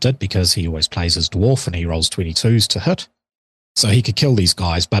 Tim loved it because he always plays as dwarf and he rolls 22s to hit. So he could kill these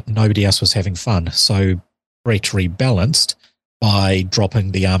guys, but nobody else was having fun. So Brett rebalanced by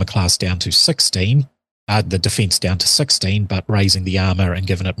dropping the armor class down to 16, the defense down to 16, but raising the armor and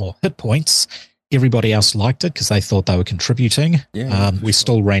giving it more hit points. Everybody else liked it because they thought they were contributing. We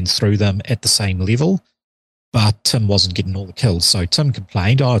still ran through them at the same level, but Tim wasn't getting all the kills. So Tim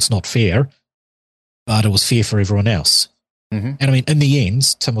complained, oh, it's not fair, but it was fair for everyone else. Mm-hmm. And I mean, in the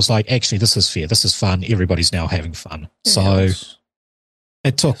end, Tim was like, actually, this is fair. This is fun. Everybody's now having fun. So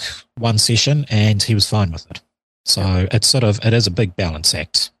it took one session and he was fine with it. So it is a big balance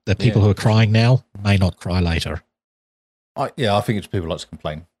act. The people who are crying now may not cry later. I think it's people like to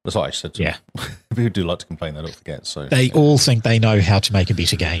complain. That's what I said. People do like to complain, they don't forget. So they all think they know how to make a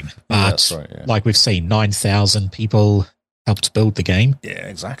better game. But that's right, like we've seen, 9,000 people helped build the game. Yeah,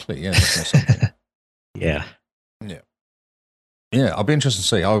 exactly. Yeah, that's something. Yeah. Yeah, I'll be interested to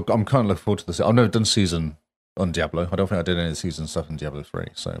see. I'm kind of looking forward to this. I've never done season on Diablo. I don't think I did any of the season stuff in Diablo 3,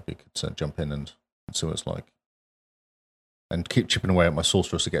 so we could jump in and see what it's like. And keep chipping away at my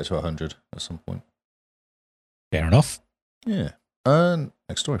sorceress to get to 100 at some point. Fair enough. Yeah.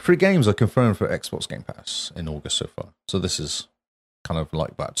 Next story. 3 games are confirmed for Xbox Game Pass in August so far. So this is kind of like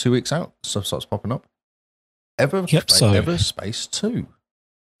about 2 weeks out. Stuff starts popping up. Everspace 2.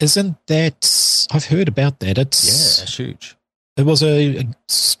 Isn't that... I've heard about that. It's huge. It was a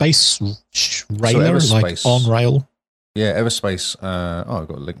space railer, like on rail. Yeah, Everspace. I've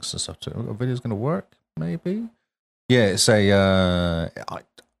got links and stuff to it. Are videos going to work? Maybe. Yeah, it's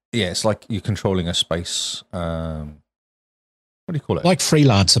it's like you're controlling a space. What do you call it? Like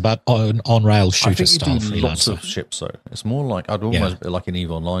Freelancer, but on rail shooter style. I think you do lots of ships though. It's more like I'd almost like an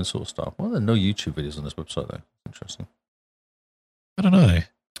EVE Online sort of stuff. Well, there are no YouTube videos on this website though. Interesting. I don't know.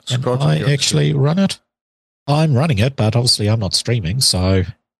 Can I actually run it? I'm running it, but obviously I'm not streaming, so...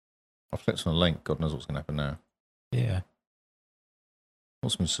 I clicked on a link. God knows what's going to happen now. Yeah.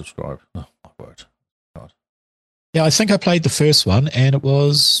 What's me subscribe? Oh, my word. God. Yeah, I think I played the first one, and it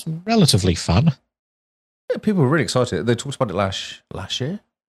was relatively fun. Yeah, people were really excited. They talked about it last year.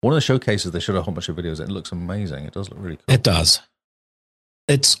 One of the showcases, they showed a whole bunch of videos, and it looks amazing. It does look really cool. It does.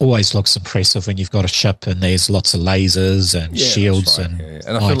 It always looks impressive when you've got a ship and there's lots of lasers and shields and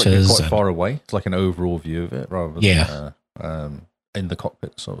and I feel like you're quite far away. It's like an overall view of it rather than in the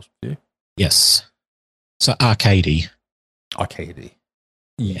cockpit sort of view. Yes. So arcadey.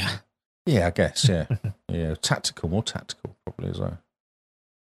 Yeah. Yeah, I guess, yeah. Yeah, more tactical probably as well.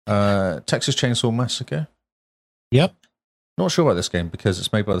 Texas Chainsaw Massacre. Yep. Not sure about this game because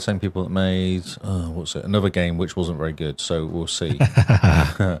it's made by the same people that made another game which wasn't very good. So we'll see.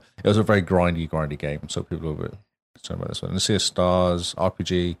 It was a very grindy game. So people are a bit concerned about this one. And Sea of Stars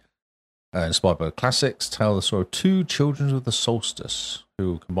RPG, inspired by classics, tell the story of 2 children of the solstice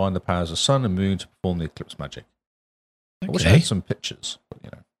who combine the powers of sun and moon to perform the eclipse magic. Okay. I wish I had some pictures,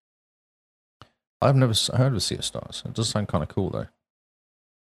 but I've never heard of Sea of Stars. It does sound kind of cool though.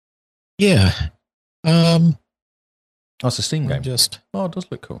 Yeah. It's a Steam game. It does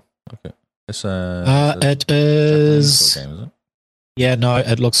look cool. Okay. It's it is game, is it? Yeah, no,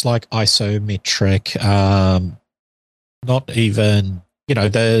 it looks like isometric. Not even,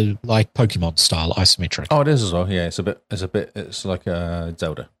 the like Pokemon style isometric. Oh, it is as well. Yeah, it's like a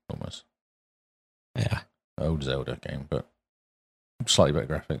Zelda almost. Yeah. Old Zelda game, but slightly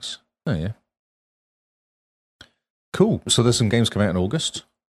better graphics. Oh yeah. Cool. So there's some games coming out in August.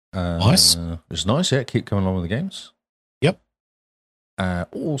 Nice. It's nice, yeah. Keep coming along with the games. Yep.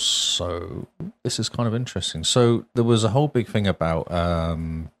 Also, this is kind of interesting. So there was a whole big thing about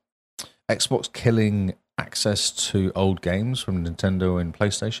Xbox killing access to old games from Nintendo and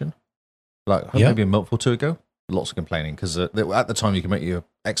PlayStation. Like maybe a month or two ago. Lots of complaining because at the time you can make your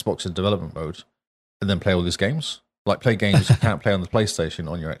Xbox in development mode and then play all these games. Like play games you can't play on the PlayStation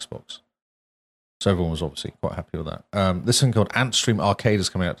on your Xbox. So everyone was obviously quite happy with that. This thing called Antstream Arcade is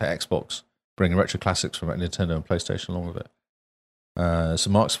coming out to Xbox, bringing retro classics from Nintendo and PlayStation along with it. So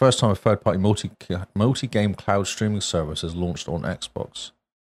Mark's first time a third-party multi-game cloud streaming service is launched on Xbox.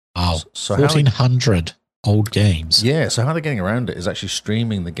 Wow, so 1,400 old games. Yeah, so how they're getting around it is actually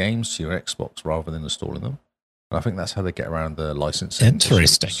streaming the games to your Xbox rather than installing them. And I think that's how they get around the licensing.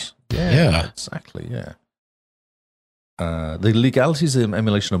 Interesting. Yeah, exactly, yeah. The legalities of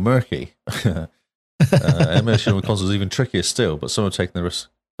emulation are murky. Emulation of consoles is even trickier still, but some are taking the risk,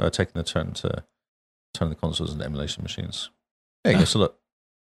 taking the turn to turn the consoles into emulation machines. There you go. So look,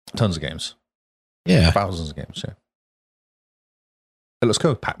 tons of games. Yeah, thousands of games. Yeah. It looks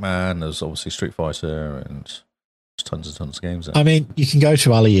cool. Pac-Man. There's obviously Street Fighter, and there's tons and tons of games there. I mean, you can go to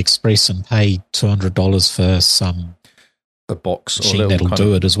AliExpress and pay $200 for some a box machine that'll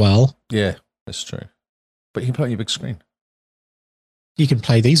do it as well. Yeah, that's true. But you can play on your big screen. You can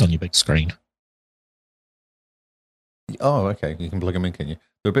play these on your big screen. Oh, okay. You can plug them in, can you?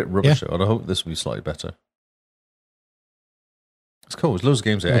 They're a bit rubbish. I hope this will be slightly better. It's cool. There's loads of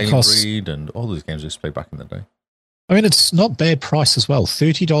games there. Alien Breed and all these games I used to play back in the day. I mean, it's not bad price as well.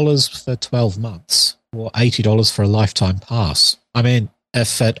 $30 for 12 months or $80 for a lifetime pass. I mean,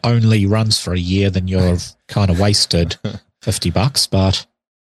 if it only runs for a year, then you've kind of wasted $50, but...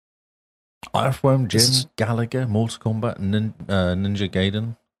 Earthworm Jim, Gallagher, Mortal Kombat, Ninja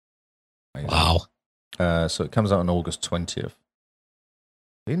Gaiden. Amazing. Wow. So it comes out on August 20th.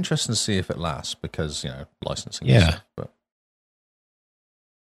 Be interesting to see if it lasts because, licensing. Yeah. Stuff, but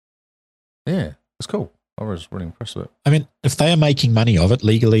yeah, it's cool. I was really impressed with it. I mean, if they are making money of it,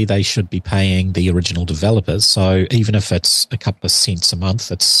 legally they should be paying the original developers. So even if it's a couple of cents a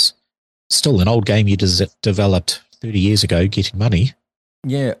month, it's still an old game you developed 30 years ago getting money.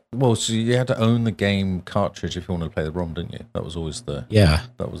 Yeah, well, so you had to own the game cartridge if you wanted to play the ROM, didn't you? That was always that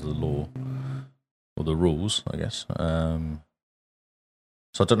was the law or the rules, I guess. So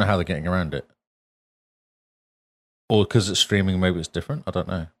I don't know how they're getting around it. Or because it's streaming, maybe it's different. I don't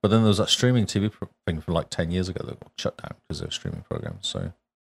know. But then there was that streaming TV thing from like 10 years ago that got shut down because they were streaming programs. So,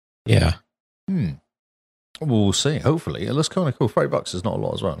 yeah. We'll see. Hopefully. It looks kind of cool. $30 is not a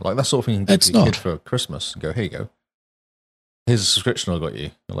lot as well. Like that sort of thing you can get your kid for Christmas and go, here you go. Here's a subscription I got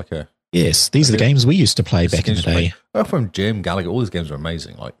you. Yes, these are the games we used to play back in the day. Earthworm Jim, Gallagher, all these games are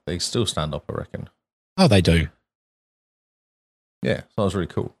amazing. Like they still stand up, I reckon. Oh, they do. Yeah, so that was really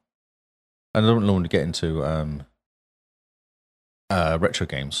cool. And I don't normally get into retro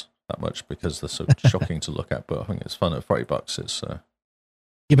games that much because they're so shocking to look at, but I think it's fun at $30. It's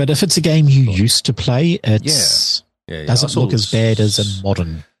yeah, but if it's a game you used to play, it doesn't look as bad as a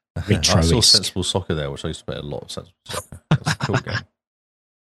modern retro. I saw Sensible Soccer there, which I used to play a lot of Sensible Soccer. That's a cool game.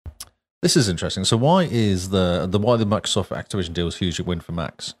 This is interesting. So why is the Microsoft Activision deal is a huge win for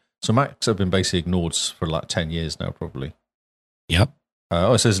Macs? So Macs have been basically ignored for like 10 years now, probably. Yep.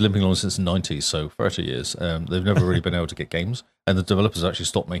 It says limping along since the 90s, so 30 years. They've never really been able to get games, and the developers actually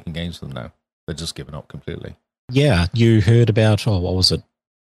stopped making games for them now. They're just given up completely. Yeah, you heard about, what was it?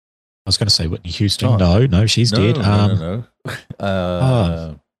 I was going to say Whitney Houston. No, she's dead. No.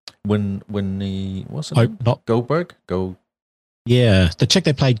 What's it? Not Goldberg? Yeah, the chick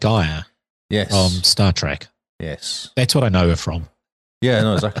that played Gaia. Yes. From Star Trek. Yes. That's what I know her from. Yeah,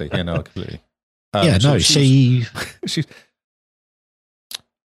 no, exactly. Yeah, no, completely. She...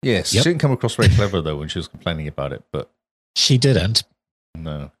 Yes, she didn't come across very clever, though, when she was complaining about it, but... She didn't.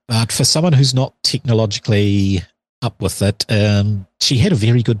 No. But for someone who's not technologically up with it, she had a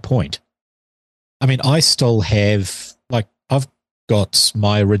very good point. I mean, I still have... I've got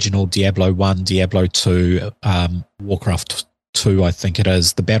my original Diablo 1, Diablo 2, Warcraft 2, I think it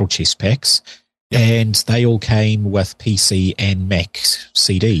is, the Battle Chest packs, and they all came with PC and Mac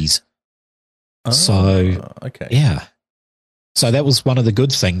CDs. Okay. Yeah. So that was one of the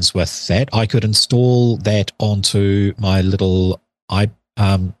good things with that. I could install that onto my little,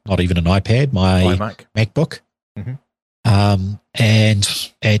 not even an iPad, my MacBook. Mm-hmm.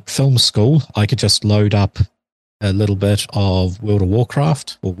 And at film school, I could just load up a little bit of World of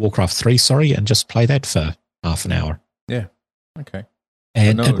Warcraft, or Warcraft 3, sorry, and just play that for half an hour. Yeah. Okay.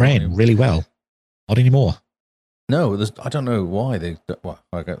 And it ran really well. Not anymore. No, I don't know why they're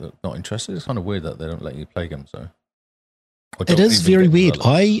not interested. It's kind of weird that they don't let you play games, though. It is very weird.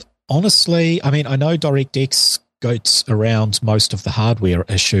 I honestly, I mean, I know DirectX goes around most of the hardware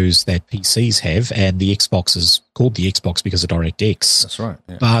issues that PCs have, and the Xbox is called the Xbox because of DirectX. That's right.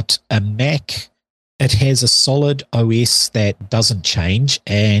 Yeah. But a Mac, it has a solid OS that doesn't change,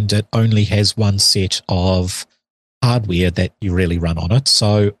 and it only has one set of hardware that you really run on it.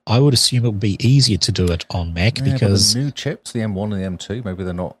 So I would assume it would be easier to do it on Mac because the new chips, the M1 and the M2, maybe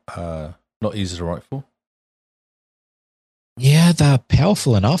they're not easy to write for. Yeah, they're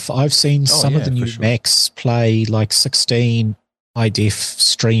powerful enough. I've seen some of the new Macs play like 16 high def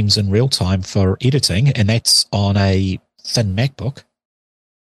streams in real time for editing, and that's on a thin MacBook.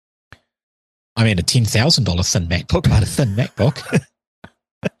 I mean, a $10,000 thin MacBook, but a thin MacBook.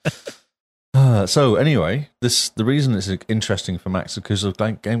 So anyway, the reason it's interesting for Macs is because of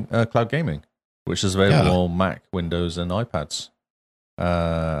cloud gaming, which is available on Mac, Windows, and iPads.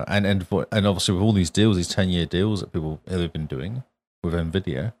 And obviously with all these deals, these 10-year deals that people have been doing with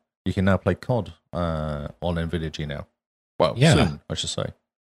NVIDIA, you can now play COD on NVIDIA G now. Well, soon, I should say.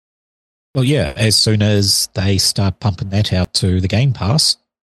 Well, yeah, as soon as they start pumping that out to the Game Pass.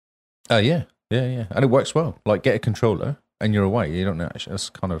 Yeah. And it works well. Like, get a controller and you're away. You don't know. That's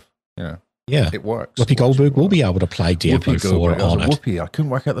kind of, it works. Whoopi Goldberg will be able to play Diablo 4 on it. Whoopi, I couldn't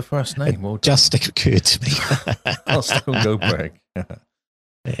work out the first name. It just occurred to me. I'll stick on Goldberg.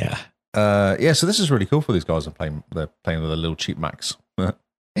 Yeah. So this is really cool for these guys. They're playing with their little cheap Macs.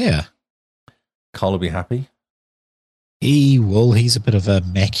 Yeah. Carl will be happy. He will. He's a bit of a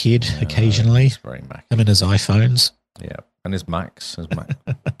Mac head occasionally. He's very Mac. Him and his iPhones. Yeah. And his Macs.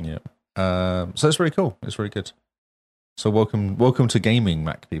 Yeah. So it's really cool. It's really good. So welcome to gaming,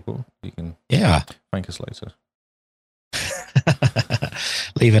 Mac people. You can thank us later.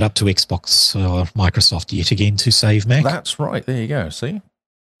 Leave it up to Xbox or Microsoft yet again to save Mac. That's right. There you go. See?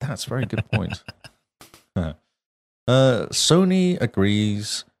 That's a very good point. Sony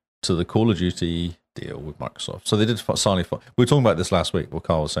agrees to the Call of Duty deal with Microsoft. So they did finally. We were talking about this last week, what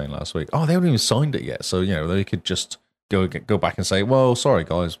Carl was saying last week. Oh, they haven't even signed it yet. So, they could just go back and say, well, sorry,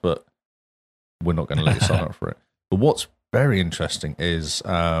 guys, but we're not going to let you sign up for it. But what's very interesting is,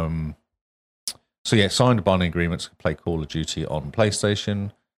 signed a binding agreement to play Call of Duty on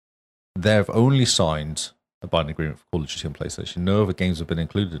PlayStation. They've only signed a binding agreement for Call of Duty on PlayStation. No other games have been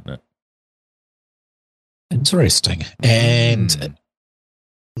included in it. Interesting. And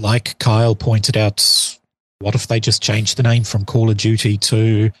like Kyle pointed out, what if they just changed the name from Call of Duty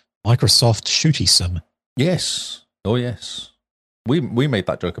to Microsoft Shooty Sim? Yes. Oh, yes. We made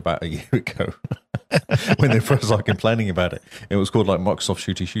that joke about a year ago when they first started complaining about it. It was called like Microsoft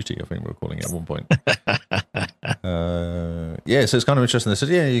Shooty, I think we were calling it at one point. So it's kind of interesting. They said,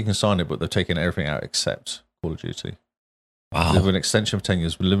 you can sign it, but they're taking everything out except Call of Duty. Wow. They have an extension of 10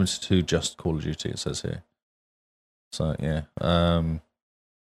 years, but limited to just Call of Duty, it says here. So, yeah.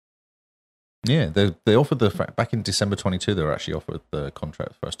 They offered back in December 22, they were actually offered the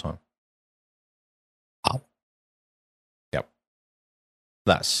contract the first time. Wow. Yep.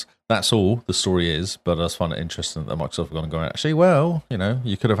 That's all the story is, but I just find it interesting that Microsoft are going to go, actually, well,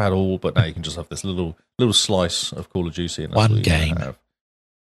 you could have had all, but now you can just have this little slice of Call of Duty. And one game.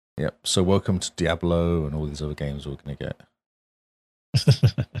 Yep. So welcome to Diablo and all these other games we're going to get.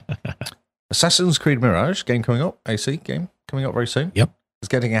 Assassin's Creed Mirage game coming up. AC game coming up very soon. Yep. It's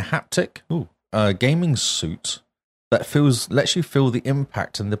getting a haptic gaming suit that lets you feel the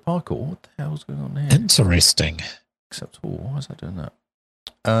impact in the parkour. What the hell's going on here? Interesting. Except, why is that doing that?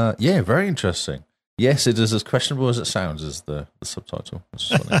 Very interesting. Yes, it is as questionable as it sounds, is the subtitle. That's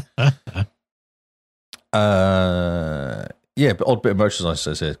funny. But odd bit of merchandise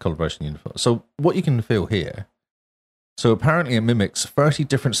says here, collaboration uniform. So what you can feel here. So apparently it mimics 30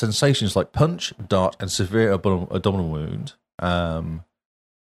 different sensations like punch, dart, and severe abdominal wound.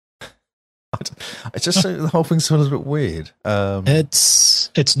 It's just the whole thing sounds a bit weird.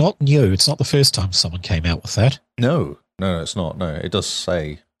 It's not new. It's not the first time someone came out with that. No, it's not. No, it does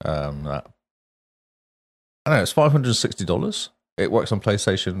say that. I know it's $560. It works on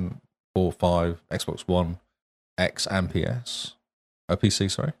PlayStation 4, 5, Xbox One, X, and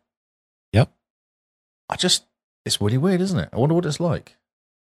PC. Sorry. Yep. It's really weird, isn't it? I wonder what it's like.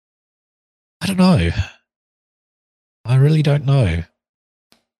 I don't know. I really don't know.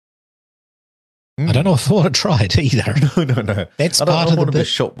 I don't know if I want to try it either. No. That's I part don't of want the to be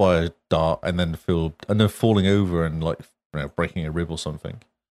shot by a dart and then falling over and breaking a rib or something.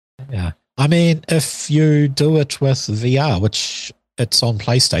 Yeah. I mean, if you do it with VR, which it's on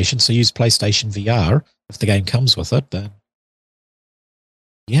PlayStation, so use PlayStation VR if the game comes with it, then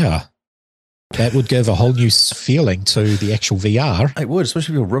yeah. That would give a whole new feeling to the actual VR. It would,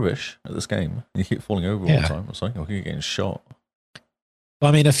 especially if you're rubbish at this game. You keep falling over all the time or something, or you're getting shot. I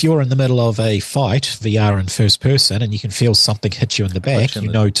mean, if you're in the middle of a fight, VR in first person, and you can feel something hit you in the back,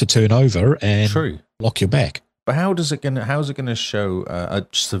 you know to turn over and lock your back. But how is it going to show a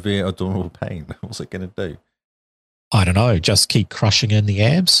severe abdominal pain? What's it going to do? I don't know. Just keep crushing in the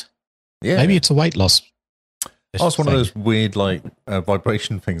abs. Yeah, maybe it's a weight loss. Oh, it's one of those weird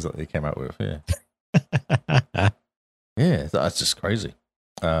vibration things that they came out with. Yeah, yeah, that's just crazy.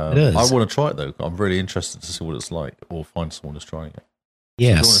 It is. I want to try it though. I'm really interested to see what it's like, or find someone who's trying it. Yes.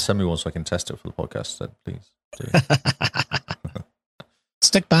 So if you want to send me one so I can test it for the podcast, then please do.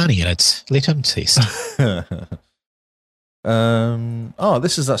 Stick Barney in it. Let him test. This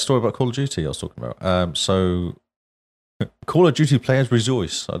is that story about Call of Duty I was talking about. So Call of Duty players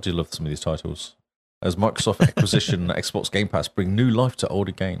rejoice. I do love some of these titles. As Microsoft acquisition Xbox Game Pass bring new life to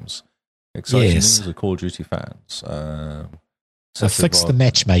older games. Exciting news of Call of Duty fans. So fix the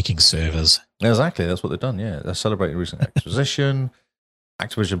matchmaking servers. Exactly, that's what they've done, yeah. They're celebrating recent acquisition.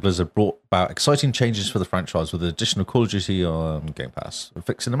 Activision Blizzard brought about exciting changes for the franchise with the addition of Call of Duty Game Pass,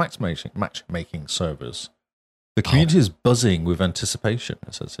 fixing the matchmaking servers. The community is buzzing with anticipation,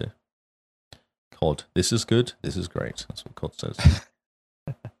 it says here. COD, this is good, this is great. That's what COD says.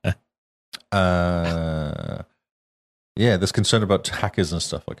 There's concern about hackers and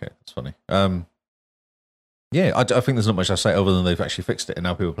stuff. Okay, that's funny. I think there's not much I say other than they've actually fixed it and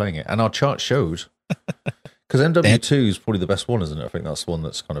now people are playing it. And our chart showed... Because MW2 is probably the best one, isn't it? I think that's the one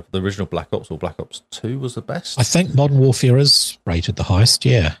that's kind of the original Black Ops, or Black Ops 2 was the best. I think Modern Warfare is rated the highest,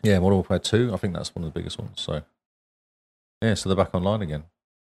 yeah. Yeah, Modern Warfare 2, I think that's one of the biggest ones. So, yeah, so they're back online again.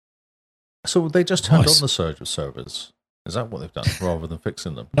 So they just turned on the surge of servers. Is that what they've done, rather than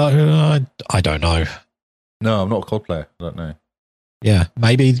fixing them? No, I don't know. No, I'm not a COD player. I don't know. Yeah,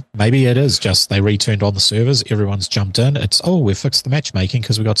 maybe it is just they returned on the servers, everyone's jumped in. It's, we've fixed the matchmaking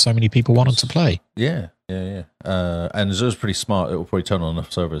because we got so many people wanting to play. Yeah. And Azure's pretty smart. It will probably turn on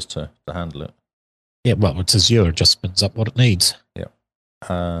enough servers to handle it. Yeah, well, it's Azure. It just spins up what it needs. Yeah.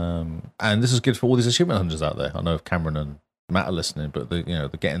 And this is good for all these achievement hunters out there. I know if Cameron and Matt are listening, but they're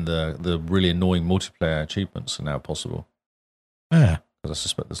getting the really annoying multiplayer achievements are now possible. Yeah. Because I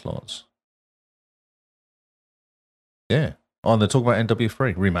suspect there's lots. Yeah. Oh, and they're talking about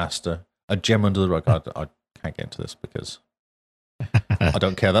NW3 remaster, a gem under the rug. I can't get into this because I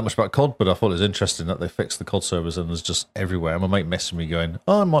don't care that much about COD, but I thought it was interesting that they fixed the COD servers and there's just everywhere. And my mate messaged me going,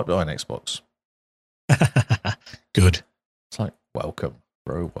 I might buy an Xbox. Good. It's like, welcome,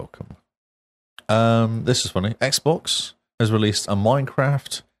 bro, welcome. This is funny. Xbox has released a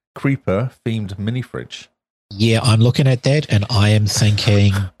Minecraft Creeper themed mini fridge. Yeah, I'm looking at that and I am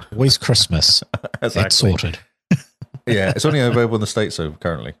thinking, always Christmas. Exactly. It's sorted. Yeah, it's only available in the States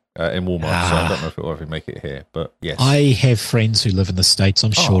currently in Walmart, so I don't know if it will ever make it here, but yes. I have friends who live in the States.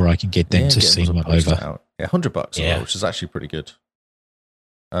 I'm sure I can get them to send one over. Yeah, $100 which is actually pretty good.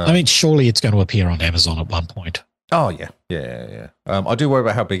 I mean, surely it's going to appear on Amazon at one point. Oh, yeah. I do worry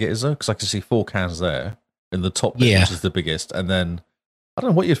about how big it is, though, because I can see 4 cans there in the top bit, which is the biggest, and then, I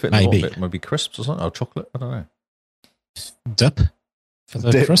don't know what you'd fit in the bottom bit. Maybe crisps or something, or chocolate, I don't know. Dip for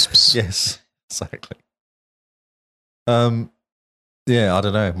the crisps? Yes, exactly. I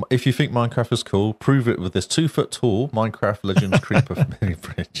don't know. If you think Minecraft is cool, prove it with this 2-foot tall Minecraft Legends Creeper mini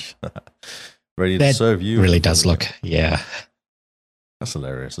fridge. Ready to serve you. Really does look, yeah. That's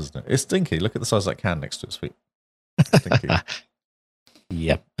hilarious, isn't it? It's stinky. Look at the size of that can next to its feet. Stinky.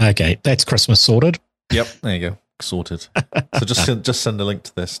 Yep. Okay, that's Christmas sorted. Yep, there you go. Sorted. So just send a link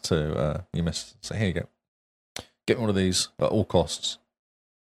to this to your message. Say, here you go. Get one of these at all costs.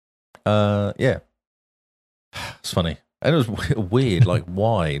 Yeah. It's funny. And it was weird, like,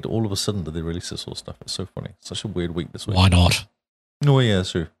 why all of a sudden did they release this sort of stuff? It's so funny. Such a weird week this week. Why not? Oh, yeah,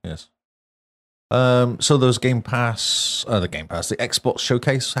 true. Yes. So there's Game Pass, the Xbox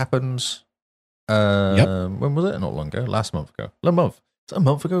showcase happens. When was it? Not long ago. Last month ago. A month. Is it a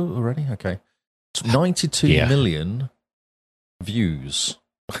month ago already? Okay. It's 92 million views.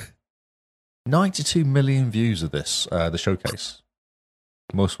 92 million views of this, the showcase.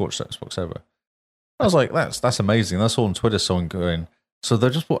 Most watched Xbox ever. I was like, that's amazing. That's all on Twitter. Someone going, so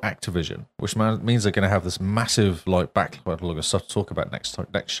they just bought Activision, which means they're going to have this massive backlog of stuff to talk about next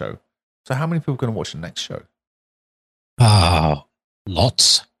show. So how many people are going to watch the next show?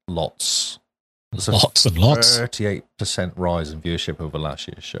 Lots. Lots and lots. 38% rise in viewership over last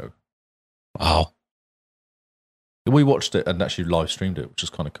year's show. Wow. We watched it and actually live streamed it, which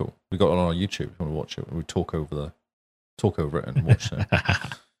is kind of cool. We got it on our YouTube if you want to watch it. We talk over it and watch it.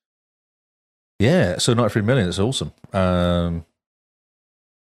 Yeah, so 93 million, it's awesome.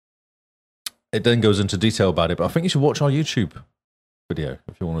 it then goes into detail about it. But I think you should watch our YouTube video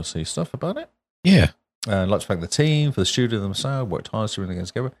if you want to see stuff about it. Yeah. I'd like to thank the team for the studio themselves. Worked hard to bring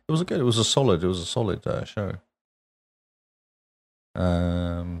things together. It was a solid show.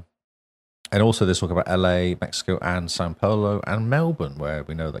 And also they talk about LA, Mexico, and Sao Paulo and Melbourne, where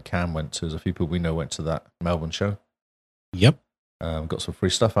we know that Cam went to. There's a few people we know went to that Melbourne show. Yep. Got some free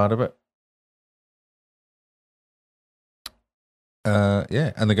stuff out of it.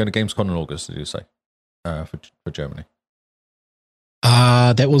 Yeah, and they're going to Gamescom in August, did you say? For Germany.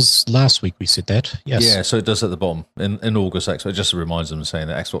 That was last week we said that. Yes. Yeah, so it does at the bottom. In August, it just reminds them saying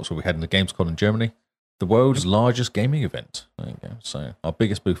that Xbox will be heading to Gamescom in Germany, the world's largest gaming event. There you go. So our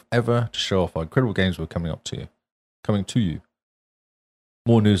biggest booth ever to show off our incredible games we're coming to you.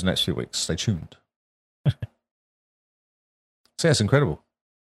 More news in the next few weeks. Stay tuned. So yeah, it's incredible.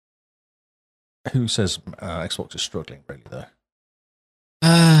 Who says Xbox is struggling, really, though?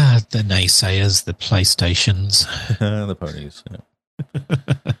 The naysayers, the PlayStations. The ponies, yeah.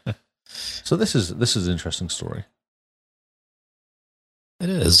 So this is an interesting story. It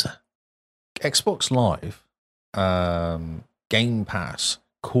is. Xbox Live, Game Pass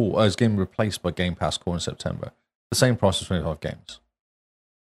Core is getting replaced by Game Pass Core in September. The same price as 25 games.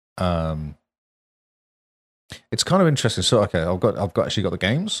 It's kind of interesting. So okay, I've actually got the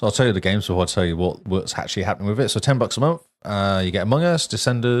games. I'll tell you the games before I tell you what's actually happening with it. So $10 a month. You get Among Us,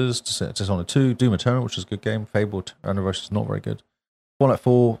 Descenders, Dishonored 2, Doom Eternal, which is a good game. Fable Anniversary is not very good. Fallout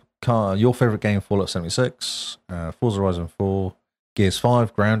 4, your favorite game, Fallout 76, Forza Horizon 4, Gears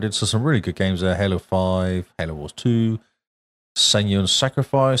 5, Grounded. So some really good games there. Halo 5, Halo Wars 2, Senua's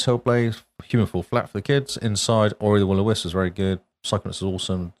Sacrifice, Hellblade, Human Fall Flat for the kids. Inside, Ori the Will of Wisps is very good. Psychonauts is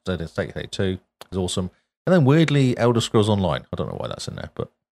awesome. Dead State 2 is awesome. And then weirdly, Elder Scrolls Online. I don't know why that's in there,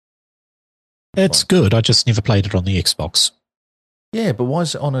 but it's good. I just never played it on the Xbox. Yeah, but why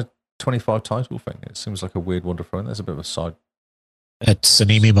is it on a 25 title thing? It seems like a weird one to throw in. There's a bit of a side. It's an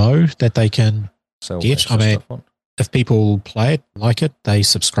MMO that they can get. I mean, if people play it, like it, they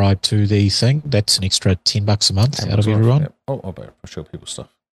subscribe to the thing. That's an extra $10 a month out of everyone. Yeah. Oh, I'll better show people stuff.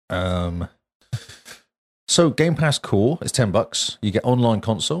 So Game Pass Core is $10. You get online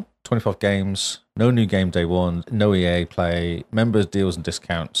console, 25 games, no new game day one, no EA Play, members deals and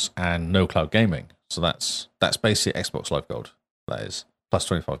discounts, and no cloud gaming. So that's basically Xbox Live Gold. That is plus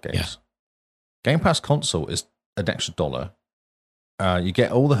 25 games. Yeah. Game Pass console is an extra $1. You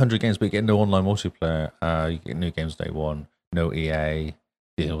get all the 100 games, but you get no online multiplayer. You get new games day one, no EA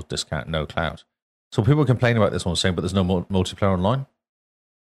deals, discount, no cloud. So people complain about this one, saying, but there's no multiplayer online.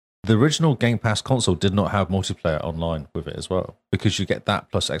 The original Game Pass console did not have multiplayer online with it as well, because you get that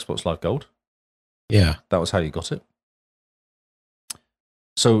plus Xbox Live Gold. Yeah. That was how you got it.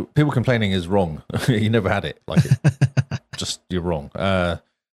 So people complaining is wrong. You never had it. Like, just you're wrong.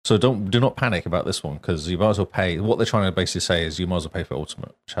 So do not panic about this one, because you might as well pay. What they're trying to basically say is you might as well pay for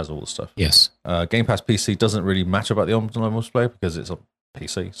Ultimate, which has all the stuff. Yes. Game Pass PC doesn't really matter about the online multiplayer because it's on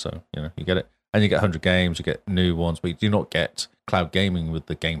PC, so you get it. And you get 100 games, you get new ones, but you do not get cloud gaming with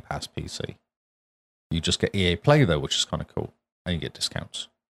the Game Pass PC. You just get EA Play, though, which is kind of cool. And you get discounts.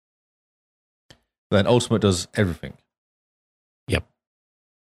 Then Ultimate does everything. Yep.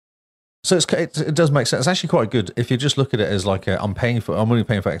 So it does make sense. It's actually quite good. If you just look at it as like, I'm only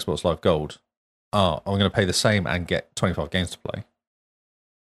paying for Xbox Live Gold. I'm going to pay the same and get 25 games to play.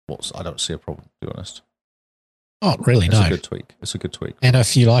 I don't see a problem, to be honest. Oh, really? It's a good tweak. It's a good tweak. And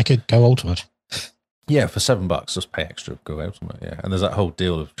if you like it, go Ultimate. Yeah, for $7, just pay extra, go Ultimate. Yeah, and there's that whole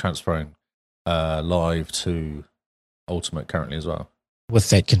deal of transferring Live to Ultimate currently as well. With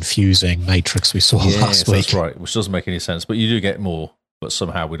that confusing matrix we saw last week. That's right, which doesn't make any sense. But you do get more, but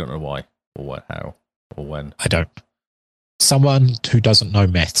somehow we don't know why, or what, how, or when. I don't. Someone who doesn't know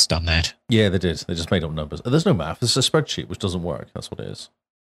math's done that. Yeah, they did. They just made up numbers. There's no math. It's a spreadsheet, which doesn't work. That's what it is.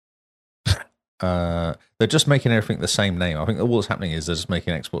 They're just making everything the same name. I think all that's happening is they're just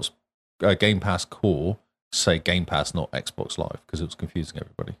making Xbox Game Pass Core say Game Pass, not Xbox Live, because it was confusing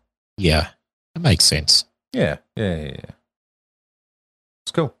everybody. Yeah, it makes sense. Yeah. It's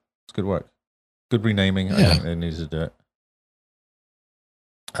cool. It's good work. Good renaming. Yeah. I think they needed to do it.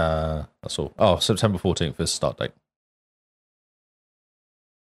 That's all. Oh, September 14th is the start date.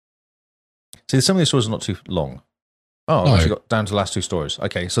 See, some of these stories are not too long. Oh, I've actually got down to the last two stories.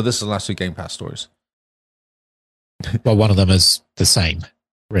 Okay, so this is the last two Game Pass stories. Well, one of them is the same,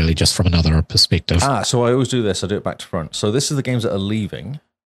 really, just from another perspective. So I always do this. I do it back to front. So this is the games that are leaving.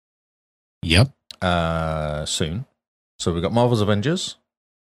 Yep. Soon. So we've got Marvel's Avengers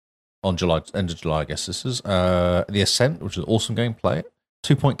on end of July, I guess this is. The Ascent, which is an awesome game. Play it.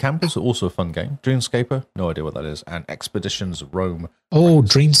 2 Point Campers, also a fun game. Dreamscaper, no idea what that is. And Expeditions Rome. Oh,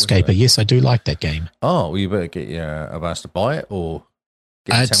 Dreamscaper. Yes, I do like that game. Oh, well, you better get your advice to buy it or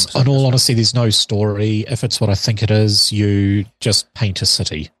get in all honesty, there's no story. If it's what I think it is, you just paint a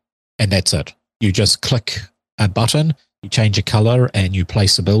city and that's it. You just click a button, you change a color and you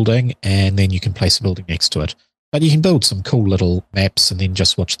place a building, and then you can place a building next to it. But you can build some cool little maps and then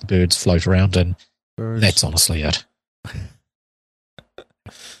just watch the birds float around, and that's honestly it.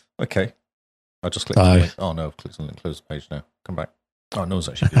 Okay. I just clicked on the link. Oh, no, I've clicked on the link. Close the page now. Come back. Oh, no one's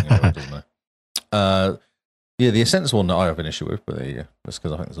actually doing it, doesn't know. Yeah, the Ascents one that I have an issue with, but yeah, that's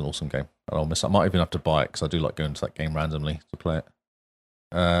because I think it's an awesome game. And I'll miss. I might even have to buy it because I do like going to that game randomly to play it.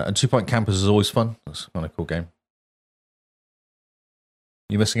 And 2 Point Campers is always fun. That's kind of a cool game.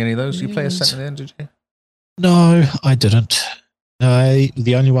 You missing any of those? You play Ascent in the end, did you? No, I didn't. No,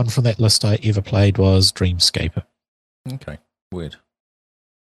 the only one from that list I ever played was Dreamscaper. Okay, weird.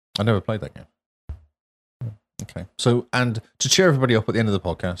 I never played that game. Okay, so, and to cheer everybody up at the end of the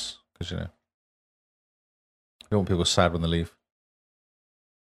podcast, because, you know, I don't want people sad when they leave.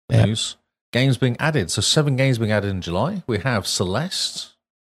 The news. Games being added. So 7 games being added in July. We have Celeste.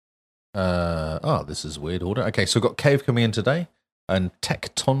 This is weird order. Okay, so we've got Cave coming in today, and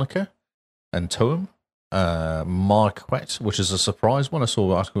Tectonica, and Toem. Marquette, which is a surprise one. I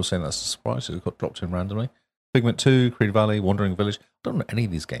saw an article saying that's a surprise. It got dropped in randomly. Figment 2, Creed Valley, Wandering Village. I don't know any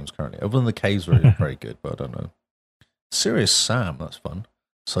of these games currently. Other than the Caves are very good, but I don't know. Serious Sam, that's fun.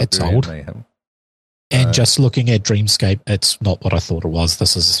 It's old. Mayhem. And just looking at Dreamscape, it's not what I thought it was.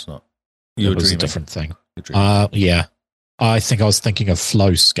 This is not. It was a different thing. Yeah. I think I was thinking of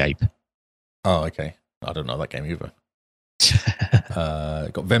Flowscape. Oh, okay. I don't know that game either.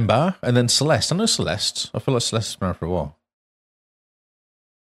 Got Vembar and then Celeste. I know Celeste. I feel like Celeste has been around for a while.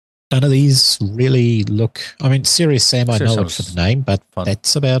 None of these really look. I mean, Serious Sam, I know it for the name, but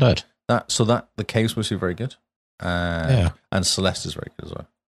that's about it. The Caves was very good. And Celeste is very good as well.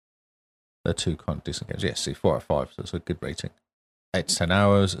 They're 2 kind of decent games. Yes, see, 4 out of 5, so it's a good rating. 8 to 10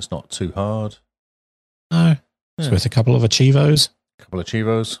 hours. It's not too hard. No, it's worth a couple of Achievos.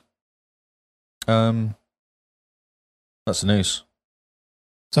 That's the news.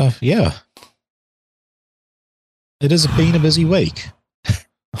 So yeah, it has been a busy week.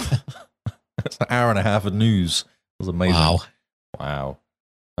 It's an hour and a half of news. It was amazing. Wow.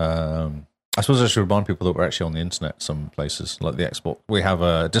 I suppose I should remind people that we're actually on the internet some places, like the Xbox. We have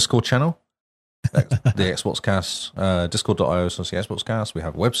a Discord channel, the Xbox Cast, discord.io/Xboxcast. We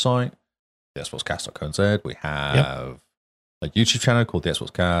have a website, the Xboxcast.co.nz. We have a YouTube channel called the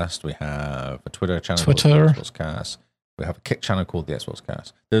Xbox Cast. We have a Twitter channel called the Xbox Cast. We have a Kick channel called the Xbox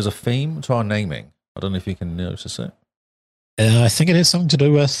Cast. There's a theme to our naming. I don't know if you can notice it. I think it has something to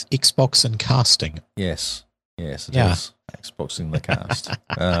do with Xbox and casting. Yes, it is. Xboxing the cast.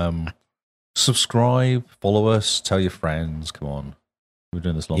 Subscribe, follow us, tell your friends. Come on. We're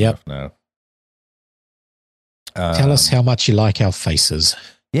doing this long enough now. Tell us how much you like our faces.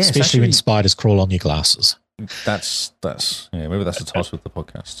 Yeah, especially when spiders crawl on your glasses. That's maybe that's the task with the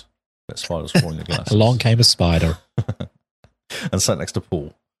podcast. Let spiders crawl on your glasses. Along came a spider. And sat next to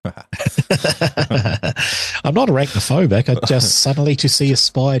Paul. I'm not arachnophobic. I just suddenly to see a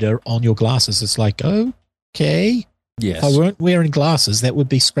spider on your glasses, it's like, okay. Yes. If I weren't wearing glasses, that would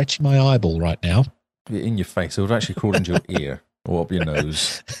be scratching my eyeball right now. In your face. It would actually crawl into your ear or up your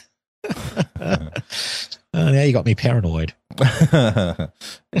nose. Now you got me paranoid.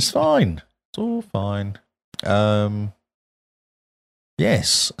 It's fine. It's all fine.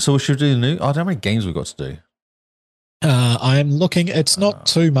 Yes. So we should do the new. I don't know how many games we've got to do. I'm looking. It's not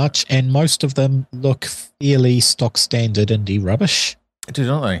too much, and most of them look fairly stock standard indie rubbish. They do,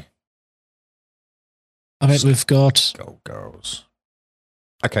 don't they? I mean, we've got... Go girls.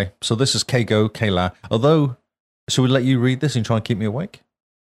 Okay, so this is K-Go, K-La. Although, should we let you read this and try and keep me awake?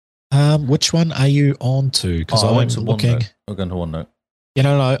 Which one are you on to? Because I went to OneNote. I'll go into OneNote. You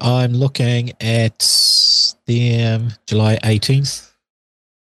know, I'm looking at the July 18th.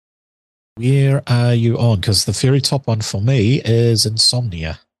 Where are you on? Because the very top one for me is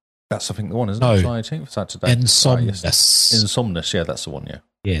Insomnia. That's, I think, the one, isn't it? July 18th? Is that today? Insomnus. Insomnus, yeah, that's the one, yeah.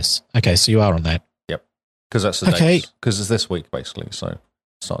 Yes. Okay, so you are on that. Yep. Because that's the date. Because it's this week, basically. So it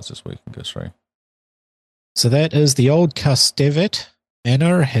starts this week and goes through. So that is the old Castevet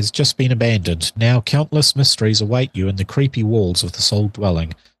Manor has just been abandoned. Now countless mysteries await you in the creepy walls of the soul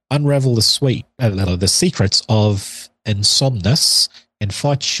dwelling. Unravel the secrets of Insomnus and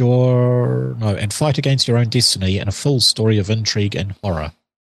fight against your own destiny in a full story of intrigue and horror.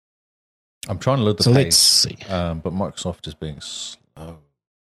 I'm trying to load the page, let's see. But Microsoft is being slow.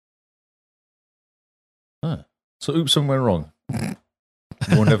 So oops, something went wrong.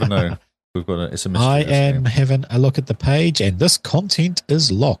 We'll never know. It's a mystery. I am having a look at the page, and this content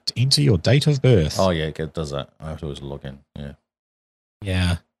is locked into your date of birth. Oh, yeah, it does that. I have to always log in. Yeah.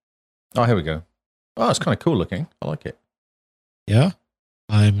 Yeah. Oh, here we go. Oh, it's kind of cool looking. I like it. Yeah.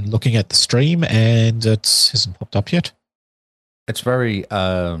 I'm looking at the stream, and it hasn't popped up yet. It's very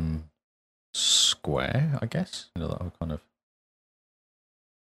square, I guess. You know, that kind of.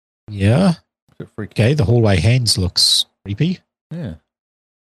 Yeah. Okay, the hallway hands looks creepy. Yeah.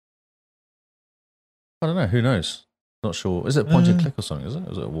 I don't know. Who knows? Not sure. Is it point and click or something? Is it?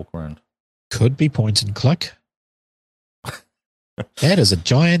 Or is it a walk around? Could be point and click. That is a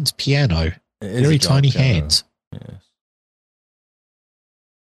giant piano. Very tiny piano. Hands. Yes.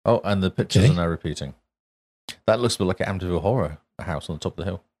 Oh, and the pictures are now repeating. That looks a bit like an Amityville Horror house on the top of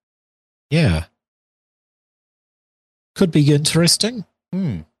the hill. Yeah. Could be interesting.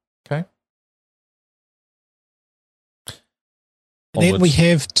 Okay. And then we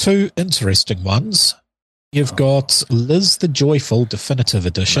have two interesting ones. You've got Liz the Joyful Definitive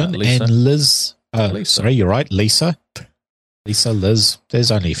Edition and Liz. Lisa. Sorry, you're right, Lisa. Lisa, Liz.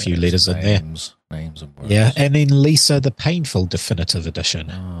 There's only a few letters in there. Names and words. Yeah, and then Lisa the Painful Definitive Edition.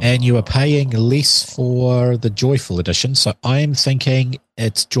 And you are paying less for the Joyful Edition. So I'm thinking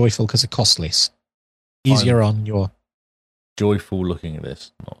it's joyful because it costs less. Easier on your. Joyful looking at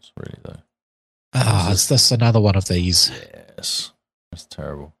this. Not really, though. Is this another one of these? Yes. That's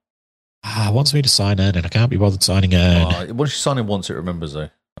terrible. It wants me to sign in, and I can't be bothered signing in. Once you sign in once, it remembers, though.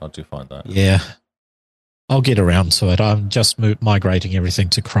 I do find that. Yeah. I'll get around to it. I'm just migrating everything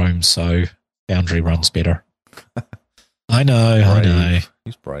to Chrome, so Foundry runs better. I know.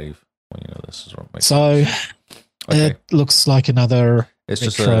 He's brave. Well, you know this is wrong. So it looks like another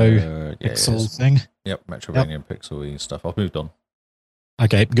Metro Pixel thing. Yep, Metrovania Pixel-y stuff. I've moved on.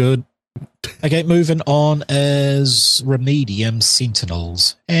 Okay, good. Okay, moving on is Remedium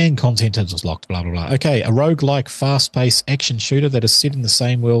Sentinels. And content is locked, blah, blah, blah. Okay, a roguelike fast-paced action shooter that is set in the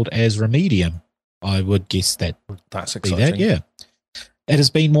same world as Remedium. I would guess that's exciting. Yeah. It has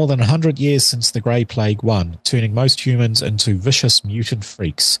been more than 100 years since the Grey Plague won, turning most humans into vicious mutant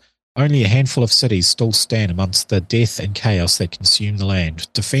freaks. Only a handful of cities still stand amongst the death and chaos that consume the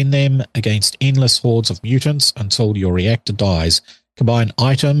land. Defend them against endless hordes of mutants until your reactor dies. Combine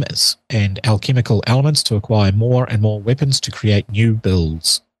items and alchemical elements to acquire more and more weapons to create new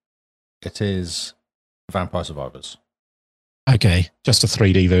builds. It is Vampire Survivors. Okay, just a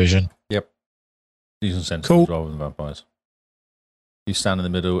 3D version. Yep. Using sentinels rather than vampires. You stand in the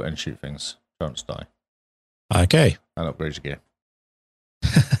middle and shoot things. Don't die. Okay. And upgrade your gear.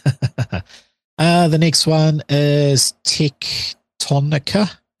 The next one is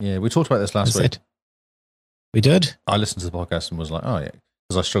Tectonica. Yeah, we talked about this last week. We did? I listened to the podcast and was like, oh, yeah.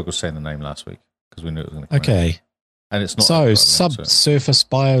 Because I struggled saying the name last week because we knew it was going to come out. And it's not. So, subsurface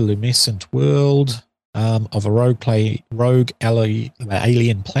bioluminescent world of a rogue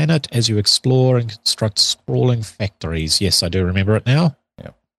alien planet as you explore and construct sprawling factories. Yes, I do remember it now.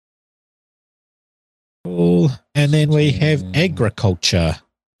 Yeah. Cool. And then we have agriculture.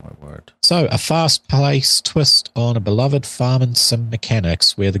 My word. So, a fast-paced twist on a beloved farm and sim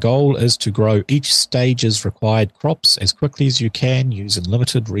mechanics where the goal is to grow each stage's required crops as quickly as you can using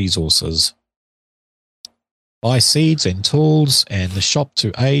limited resources. Buy seeds and tools and the shop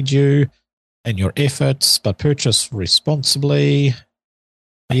to aid you in your efforts, but purchase responsibly.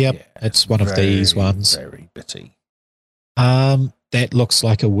 Yep, it's one of these ones. Very bitty. That looks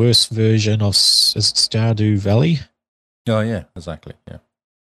like a worse version of Stardew Valley. Oh, yeah, exactly, yeah.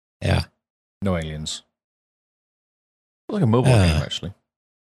 Yeah. No aliens. It's like a mobile game, actually.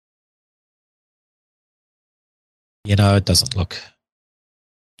 You know, it doesn't look.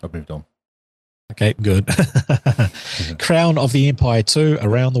 I've moved on. Okay, good. Crown of the Empire 2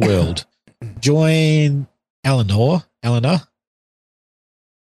 around the world. Join Eleanor.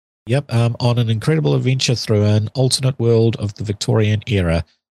 Yep, on an incredible adventure through an alternate world of the Victorian era.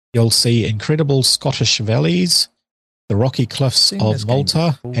 You'll see incredible Scottish valleys, the rocky cliffs of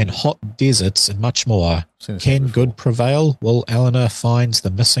Malta, and hot deserts, and much more. Can good prevail? Will Eleanor find the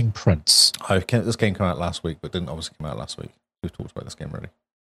missing prince? This game came out last week, but didn't obviously come out last week. We've talked about this game already.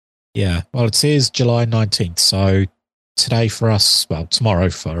 Yeah, well, it says July 19th, so today for us, well, tomorrow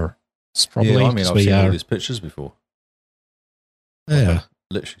for us probably. Yeah, I mean, I've seen all these pictures before. Yeah. I've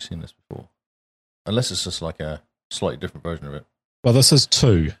literally seen this before. Unless it's just like a slightly different version of it. Well, this is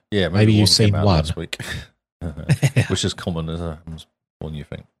 2. Yeah, maybe you've seen 1. Last week. Which is common as one you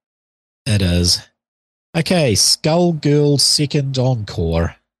think. It is. Okay, Skullgirls Second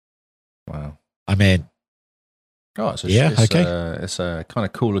Encore. Wow. I mean, it's a kind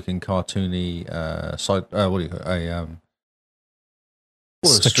of cool looking cartoony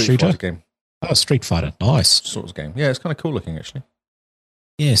stick shooter game. Oh, Street Fighter. Nice. Sort of game. Yeah, it's kind of cool looking, actually.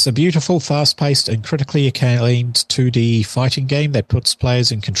 Yes, a beautiful, fast-paced and critically acclaimed 2D fighting game that puts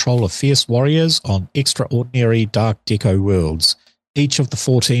players in control of fierce warriors on extraordinary Dark Deco worlds. Each of the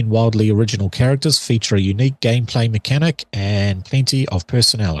 14 wildly original characters feature a unique gameplay mechanic and plenty of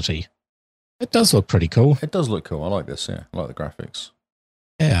personality. It does look pretty cool. It does look cool. I like this, yeah. I like the graphics.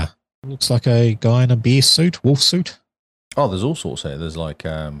 Yeah. Looks like a guy in a bear suit, wolf suit. Oh, there's all sorts here. There's like,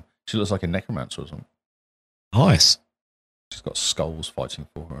 she looks like a necromancer or something. Nice. She's got skulls fighting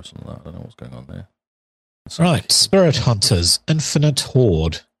for her or something like that. I don't know what's going on there. Right. Spirit Hunters Infinite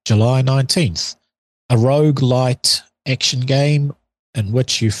Horde, July 19th. A roguelite action game in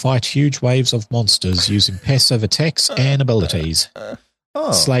which you fight huge waves of monsters using passive attacks and abilities.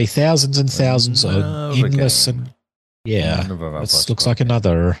 Slay thousands and thousands of endless and this looks like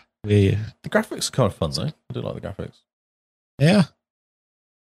another. The graphics are kind of fun though. I do like the graphics. Yeah.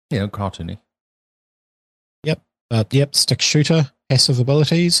 Yeah, cartoony. Yep. Stick shooter, passive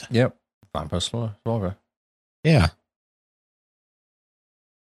abilities. Yep. Vampire Survivor. Yeah.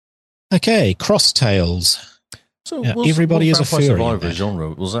 Okay, Cross Tales. So everybody is a furry. Survivor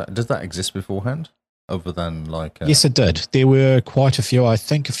genre. Did that exist beforehand? Other than like yes, it did. There were quite a few. I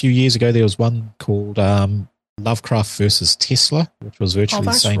think a few years ago there was one called Lovecraft versus Tesla, which was virtually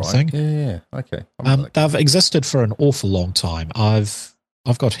the same thing. Yeah. Okay. They've existed for an awful long time. I've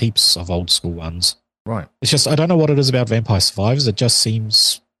got heaps of old school ones. Right. It's just I don't know what it is about Vampire Survivors. It just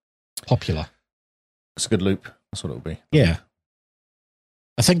seems popular. It's a good loop. That's what it'll be. Yeah.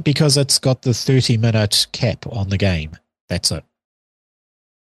 I think because it's got the 30-minute cap on the game. That's it.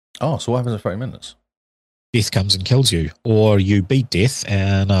 Oh, so what happens in 30 minutes? Death comes and kills you, or you beat death.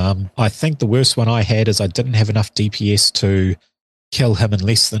 And I think the worst one I had is I didn't have enough DPS to kill him in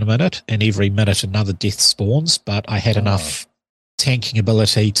less than a minute, and every minute another death spawns, but I had enough tanking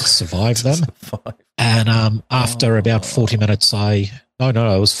ability to survive them. And after about 40 minutes, it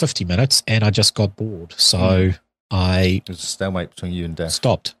was 50 minutes, and I just got bored. So it was a stalemate between you and death.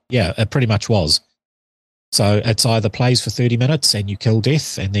 Stopped. Yeah, it pretty much was. So it's either plays for 30 minutes and you kill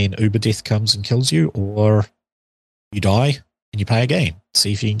death, and then Uber Death comes and kills you, or you die and you play again.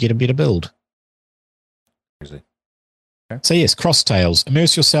 See if you can get a better build. Crazy. So yes, Cross Tales.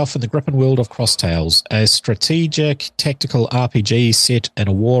 Immerse yourself in the gripping world of Cross Tales, a strategic tactical RPG set in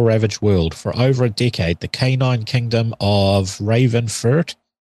a war-ravaged world. For over a decade, the canine kingdom of Ravenfurt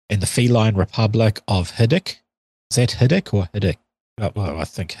and the feline republic of Hiddick, is that Hiddick or Hiddick? Well, I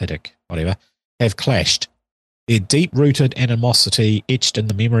think Hiddick, whatever, have clashed. Their deep-rooted animosity etched in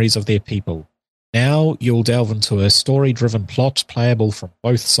the memories of their people. Now you'll delve into a story-driven plot playable from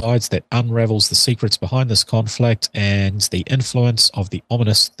both sides that unravels the secrets behind this conflict and the influence of the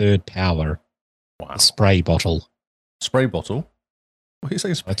ominous third power. Wow. The spray bottle. Spray bottle? What are you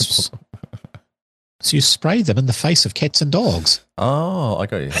saying, spray bottle? So you spray them in the face of cats and dogs. Oh, I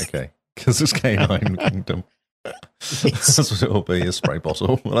got you. Okay. Because it's Canine Kingdom. Yes. That's what it will be, a spray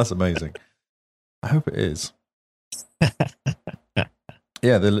bottle. Well, that's amazing. I hope it is.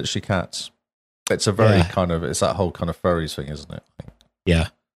 Yeah, they're literally cats. It's a very it's that whole kind of furries thing, isn't it? Yeah.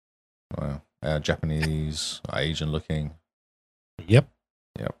 Wow. Japanese, Asian looking. Yep.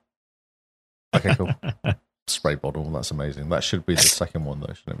 Okay, cool. Spray bottle, that's amazing. That should be the second one,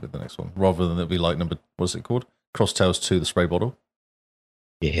 though, shouldn't it be the next one? Rather than it be like what's it called? Cross Tales 2, the spray bottle?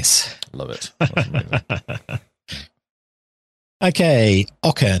 Yes. Love it. That's amazing. Okay,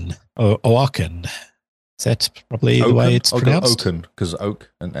 Ocken, or Ocken. Is that probably the way it's pronounced? Oaken, because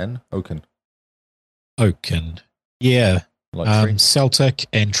oak and N, Oaken. Oaken. Yeah. Like Celtic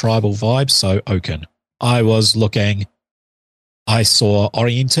and tribal vibes, so Oaken. I was looking, I saw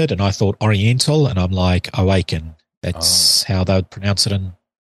oriented and I thought oriental, and I'm like, Awaken. That's how they would pronounce it in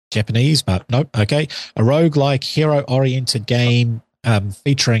Japanese, but nope. Okay. A roguelike hero-oriented game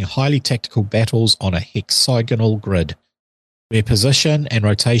featuring highly tactical battles on a hexagonal grid, where position and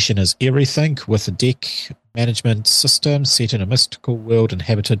rotation is everything, with a deck management system set in a mystical world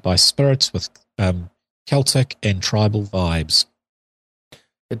inhabited by spirits with Celtic and tribal vibes.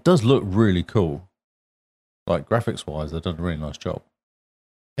 It does look really cool. Like, graphics-wise, they've done a really nice job.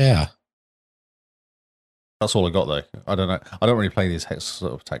 Yeah. That's all I got, though. I don't know. I don't really play these hex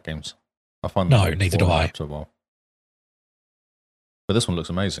sort of tech games. I find no, neither do I. After a while. But this one looks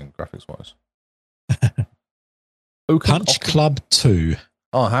amazing, graphics-wise. Punch Club 2.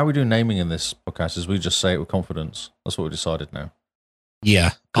 Oh, how are we doing naming in this podcast? Is we just say it with confidence? That's what we decided now.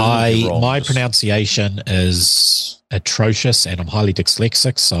 Yeah, my pronunciation is atrocious, and I'm highly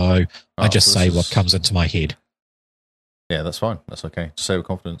dyslexic, so I just say what comes into my head. Yeah, that's fine. That's okay. Just say it with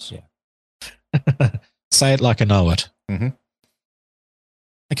confidence. Yeah. Say it like I know it. Mm-hmm.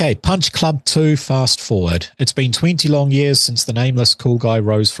 Okay, Punch Club 2 fast forward. It's been 20 long years since the nameless cool guy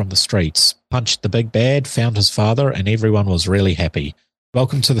rose from the streets, punched the big bad, found his father, and everyone was really happy.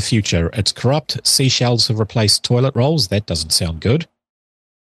 Welcome to the future. It's corrupt. Seashells have replaced toilet rolls. That doesn't sound good.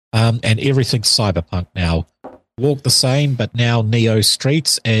 And everything's cyberpunk now. Walk the same, but now Neo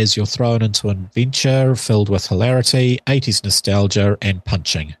streets as you're thrown into an adventure filled with hilarity, 80s nostalgia, and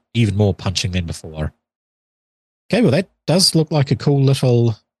punching. Even more punching than before. Okay, well, that does look like a cool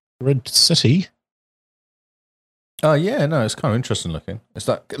little grid city. Oh, yeah, no, it's kind of interesting looking. It's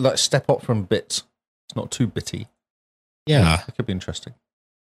like step up from bits. It's not too bitty. Yeah. It could be interesting.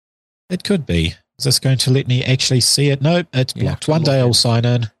 It could be. Is this going to let me actually see it? Nope, it's blocked. One day I'll sign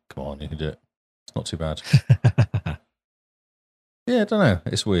in. Come on, you can do it. It's not too bad. Yeah, I don't know.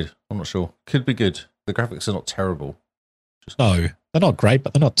 It's weird. I'm not sure. Could be good. The graphics are not terrible. No, they're not great,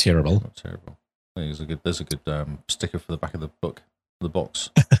 but they're not terrible. Not terrible. I think there's a good sticker for the back of the box.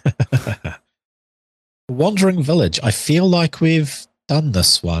 Wandering Village. I feel like we've done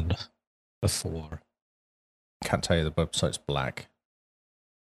this one before. Can't tell you, the website's black.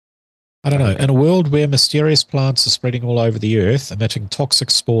 I don't know. In a world where mysterious plants are spreading all over the earth, emitting toxic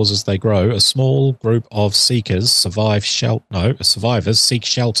spores as they grow, a small group of survivors seek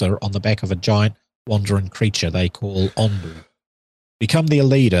shelter on the back of a giant wandering creature they call Onbu. Become their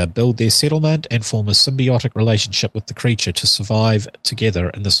leader, build their settlement, and form a symbiotic relationship with the creature to survive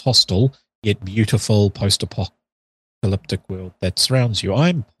together in this hostile yet beautiful post-apocalyptic world that surrounds you.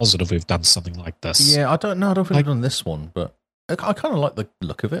 I'm positive we've done something like this. Yeah, I don't know. I don't think I've done this one, but I kind of like the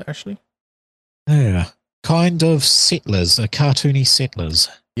look of it, actually. Yeah. Kind of Settlers, cartoony Settlers.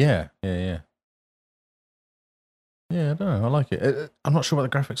 Yeah. Yeah, I don't know. I like it. I'm not sure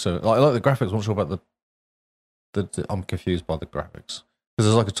about the graphics, though. I like the graphics. I'm not sure about the I'm confused by the graphics. Because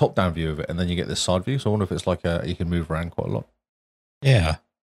there's like a top-down view of it, and then you get this side view, so I wonder if it's like you can move around quite a lot. Yeah.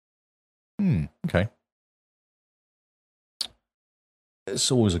 Okay. It's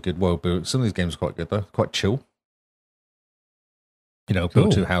always a good world build. Some of these games are quite good, though. Quite chill. You know,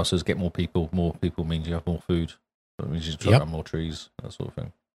 build two houses, get more people. More people means you have more food. That means you try out more trees, that sort of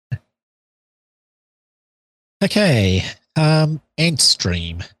thing. Okay.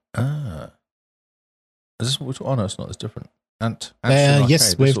 Antstream. Is this what no, it's not. It's different.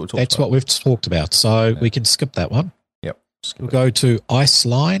 Yes, that's what we've talked about. So we can skip that one. Yep. We'll go to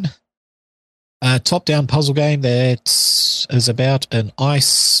Iceline. A top-down puzzle game that is about an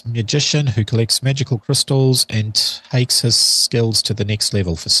ice magician who collects magical crystals and takes his skills to the next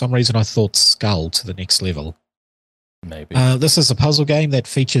level. For some reason, I thought Skull to the next level. Maybe. This is a puzzle game that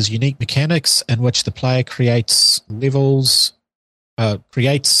features unique mechanics in which the player creates levels, the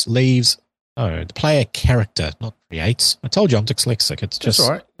player character, not creates. I told you I'm dyslexic. It's just...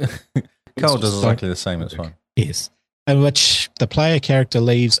 That's all right. Carl does exactly the same. It's fine. Yes. In which the player character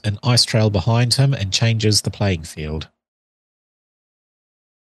leaves an ice trail behind him and changes the playing field.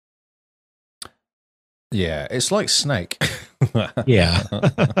 Yeah, it's like Snake. Yeah.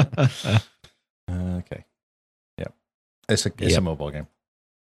 Okay. Yep. It's a mobile game.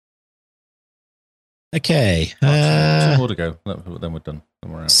 Okay. Two more to go. Then we're done.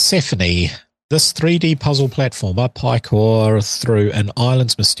 Then we're out. Sephony. This 3D puzzle platformer parkour through an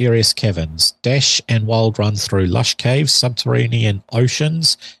island's mysterious caverns, dash and wild run through lush caves, subterranean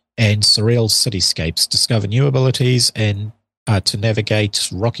oceans, and surreal cityscapes. Discover new abilities and to navigate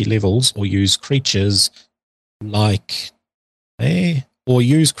rocky levels, or use creatures like the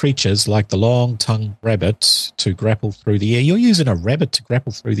long-tongued rabbit to grapple through the air. You're using a rabbit to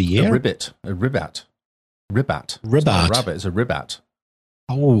grapple through the air? A ribbat. It's not a rabbit. It's a ribbat.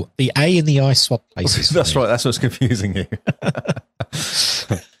 Oh, the A and the I swap places. That's right. That's what's confusing you.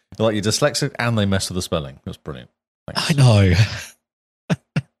 Like you're dyslexic and they mess with the spelling. That's brilliant. Thanks. I know.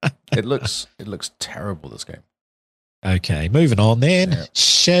 It looks terrible, this game. Okay, moving on then.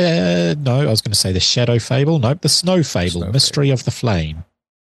 Yeah. I was going to say the Shadow Fable. Nope, the Snow Fable, Mystery of the Flame.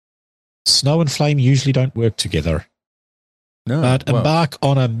 Snow and flame usually don't work together. Embark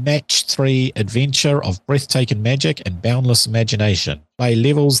on a match 3 adventure of breathtaking magic and boundless imagination. Play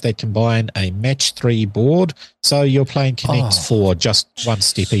levels that combine a match 3 board, so you're playing Connect 4 just one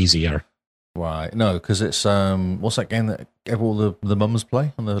step easier. Right. No, because it's what's that game that all the mums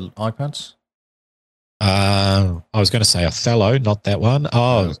play on the iPads? I was going to say Othello, not that one.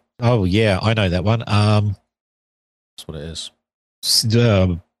 Oh yeah, I know that one. That's what it is.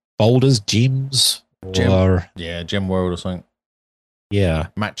 Boulders, Gems, Gem World or something. Yeah.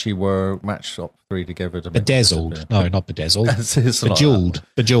 Matchy World, match up 3 together. To Bedazzled. No, not Bedazzled. Bejeweled.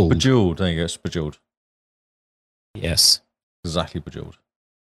 Like Bejeweled. Bejeweled. There you go. It's Bejeweled. Yes. Exactly Bejeweled.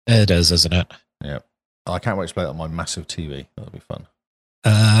 It is, isn't it? Yeah. I can't wait to play that on my massive TV. That'll be fun.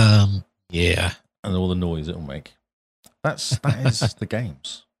 Yeah. And all the noise it'll make. That is the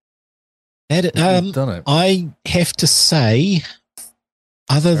games. We've done it. I have to say,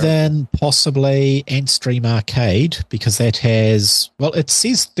 other than possibly Antstream Arcade, because that has, well, it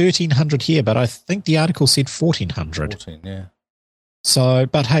says 1,300 here, but I think the article said 1,400. 14, yeah. So,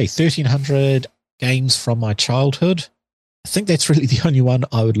 but hey, 1,300 games from my childhood. I think that's really the only one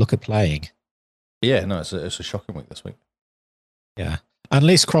I would look at playing. Yeah, no, it's a shocking week this week. Yeah.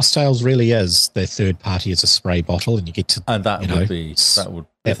 Unless Crosstales really is their third party as a spray bottle, and you get to, and that would be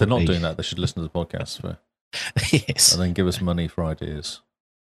if they're not doing that, they should listen to the podcast for yes, and then give us money for ideas.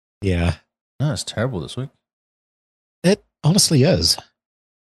 Yeah, no, it's terrible this week. It honestly is.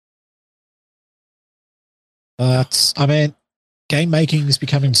 But I mean, game making is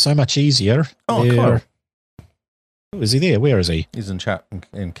becoming so much easier. Oh, Kyle. Oh, is he there? Where is he? He's in chat,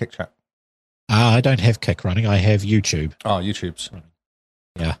 in Kick chat. I don't have Kick running. I have YouTube. Oh, YouTube's.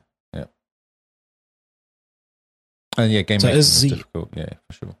 Yeah. Yeah. And yeah, game making is difficult. Yeah,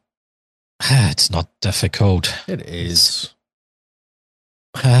 for sure. It's not difficult. It is.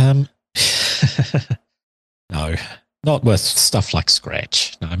 No, not with stuff like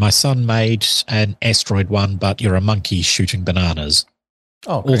Scratch. No, my son made an Asteroid one, but you're a monkey shooting bananas.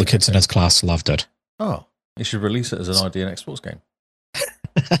 Oh, all the kids in his class loved it. Oh, you should release it as an ID and Xbox game.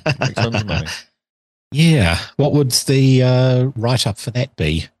 Make tons of money. Yeah. What would the write-up for that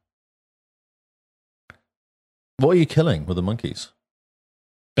be? What are you killing with the monkeys?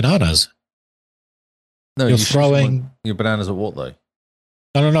 Bananas. No, you're throwing your bananas at what though?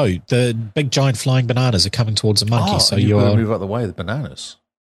 No. The big giant flying bananas are coming towards a monkey. So you've got to move out the way of the bananas.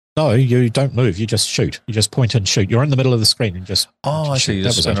 No, you don't move. You just shoot. You just point and shoot. You're in the middle of the screen and just. Oh, I see. You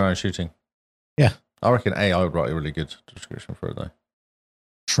just spin around shooting. Yeah. I reckon I would write a really good description for it though.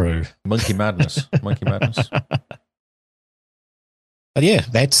 True. Monkey madness. Monkey madness. But yeah,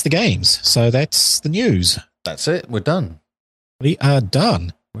 that's the games. So that's the news. That's it. We're done. We are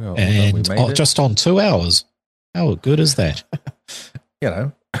done. And just on 2 hours. How good is that?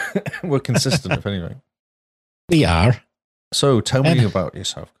 We're consistent, if anything. We are. So tell me about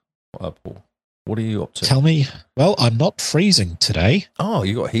yourself, Paul. What are you up to? Tell me. Well, I'm not freezing today. Oh,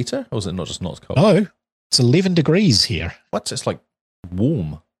 you got a heater? Or is it not just not cold? No, it's 11 degrees here. What? It's like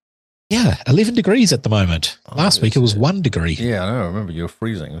warm. Yeah, 11 degrees at the moment. Last week it was 1 degree. Yeah, I know. I remember you were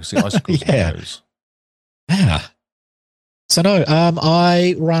freezing. You see icicles Yeah. So no,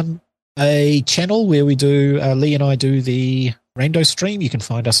 I run a channel where we do, Lee and I do the Rando stream. You can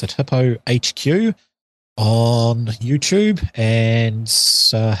find us at Hippo HQ on YouTube and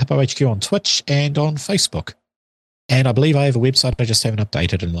Hippo HQ on Twitch and on Facebook. And I believe I have a website I just haven't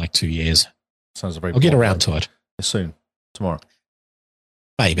updated in like 2 years. Sounds very. I'll get around to it. Soon. Tomorrow.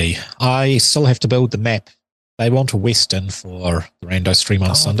 Maybe. I still have to build the map. They want a Western for the Rando stream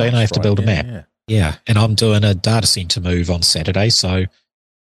on Sunday, and I have to build a map. Yeah, and I'm doing a data center move on Saturday, so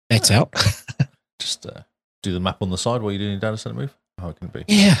that's out. Just do the map on the side while you're doing your data center move? How it can be?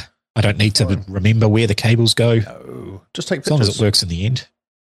 Yeah. I don't need to remember where the cables go. No. Just take pictures. As long as it works in the end.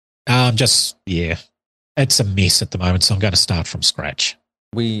 It's a mess at the moment, so I'm going to start from scratch.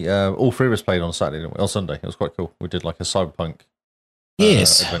 We, all three of us played on Saturday, didn't we? On Sunday. It was quite cool. We did like a cyberpunk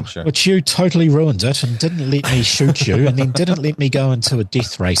adventure. But you totally ruined it and didn't let me shoot you and then didn't let me go into a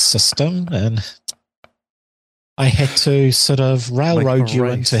death race system, and I had to sort of railroad you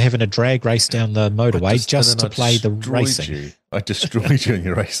into having a drag race down the motorway just to play the racing. I destroyed you in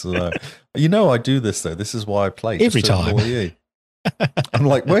your race. You know I do this though. This is why I play. Every time. I'm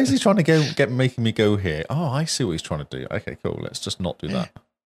like, where's he trying to making me go here? Oh, I see what he's trying to do. Okay, cool. Let's just not do that.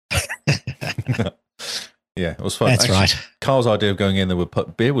 Yeah, it was fun. That's right. Carl's idea of going in there with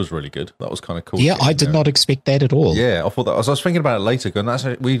beer was really good. That was kind of cool. Yeah, I did not expect that at all. Yeah, I thought that. I was thinking about it later. Going,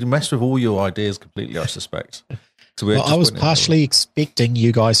 we messed with all your ideas completely. I suspect. So I was partially expecting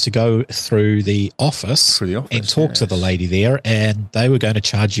you guys to go through the office and talk to the lady there, and they were going to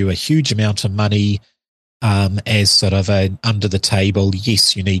charge you a huge amount of money as sort of an under the table.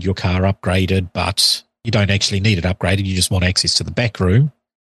 Yes, you need your car upgraded, but you don't actually need it upgraded. You just want access to the back room.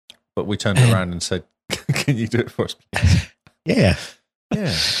 But we turned around and said, "Can you do it for us, please?" Yeah, it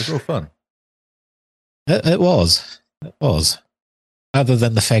was all fun. It was. Other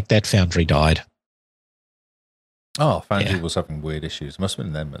than the fact that Foundry died. Oh, Foundry was having weird issues. Must have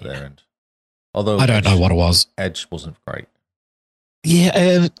been them at their end. Although I don't know what it was. Edge wasn't great.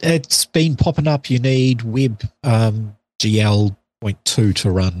 Yeah, it's been popping up. You need Web GL.2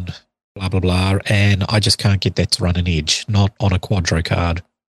 to run blah, blah, blah. And I just can't get that to run in Edge, not on a Quadro card.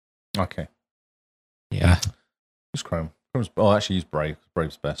 Okay. Yeah. Use Chrome. Actually use Brave.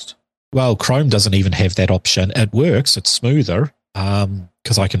 Brave's best. Well, Chrome doesn't even have that option. It works. It's smoother.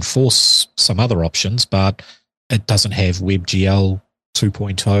 because I can force some other options, but it doesn't have WebGL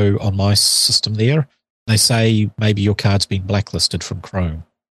 2.0 on my system there. They say maybe your card's been blacklisted from Chrome.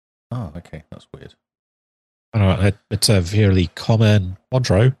 Oh, okay. That's weird. I don't know, it's a fairly common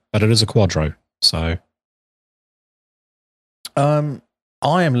quadro, but it is a quadro. So, I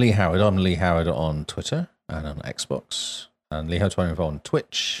am Lee Howard. I'm Lee Howard on Twitter and on Xbox, and Lee Howard24 on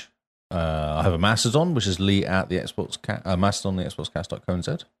Twitch. I have a Mastodon, which is Lee at the Xbox Mastodon, the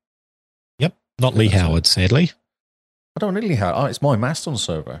Xboxcast.co.nz. Yep, not Lee Howard, sadly. I don't need Lee Howard. Oh, it's my Mastodon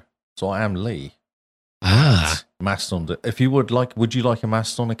server, so I am Lee. Ah, Mastodon. If you would you like a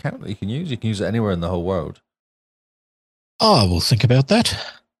Mastodon account that you can use? You can use it anywhere in the whole world. Oh, we'll think about that.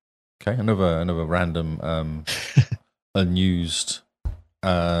 Okay, another random unused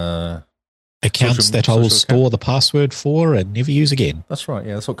accounts that I will store the password for and never use again. That's right.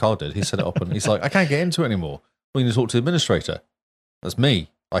 Yeah, that's what Carl did. He set it up and he's like, I can't get into it anymore. Well, you need to talk to the administrator. That's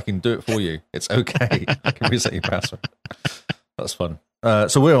me. I can do it for you. It's okay. I can reset your password. That's fun.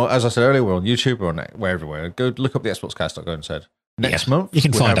 So we're on, as I said earlier, we're on YouTube, we're everywhere. Go look up the Xboxcast.co.nz. Next month, you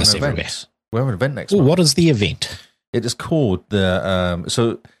can find us everywhere. We have an event next month. What is the event? It is called the.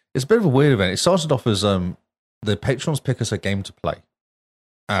 So it's a bit of a weird event. It started off as the patrons pick us a game to play.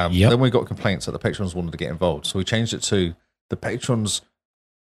 Then we got complaints that the patrons wanted to get involved, so we changed it to the patrons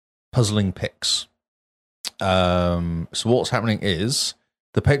puzzling picks. So what's happening is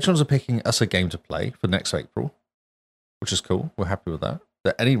the patrons are picking us a game to play for next April, which is cool. We're happy with that.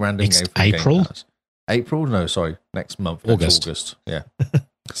 That any random next April? April? No, sorry, next month. August. Yeah.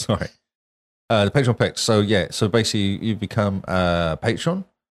 Sorry. The Patreon picks. So basically you become a patron,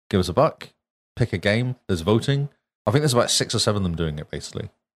 give us $1, pick a game, there's voting. I think there's about 6 or 7 of them doing it basically.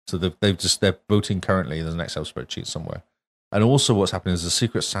 So they're voting currently. There's an Excel spreadsheet somewhere. And also what's happening is a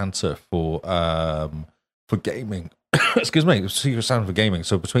Secret Santa for gaming. Excuse me, Secret Santa for gaming.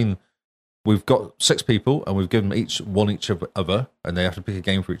 So we've got 6 people and we've given them each other, and they have to pick a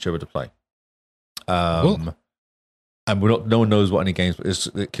game for each other to play. Cool. And no one knows what any games, but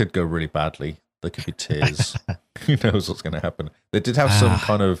it could go really badly. There could be tears. Who knows what's going to happen? They did have some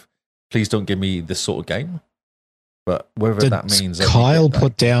kind of, please don't give me this sort of game. But whether that means... Did Kyle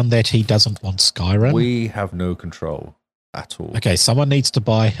put down that he doesn't want Skyrim? We have no control at all. Okay, someone needs to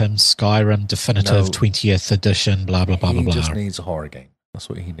buy him Skyrim Definitive 20th Edition, blah, blah, blah, blah, blah. He just needs a horror game. That's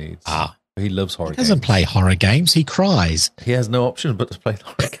what he needs. He loves horror games. He doesn't play horror games. He cries. He has no option but to play the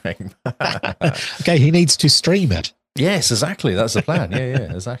horror game. Okay, he needs to stream it. Yes, exactly. That's the plan.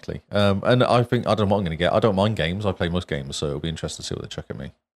 Yeah, exactly. And I don't know what I'm going to get. I don't mind games. I play most games, so it'll be interesting to see what they chuck at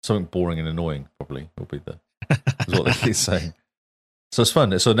me. Something boring and annoying, probably, will be is what they keep saying. So it's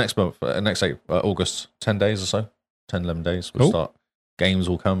fun. So next month, August, 10 days or so, 10, 11 days, we'll start. Games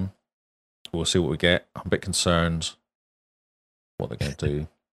will come. We'll see what we get. I'm a bit concerned what they're going to do.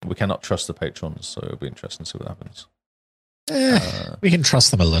 We cannot trust the patrons, so it'll be interesting to see what happens. We can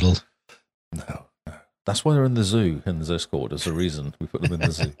trust them a little. No. That's why they're in the zoo, in the Discord. There's a reason we put them in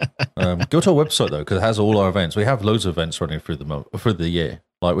the zoo. Go to our website, though, because it has all our events. We have loads of events running through the year.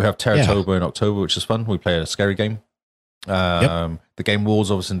 Like, we have Terratober in October, which is fun. We play a scary game. The Game Awards,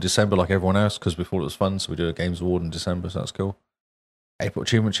 obviously, in December, like everyone else, because we thought it was fun, so we do a Games Award in December, so that's cool. April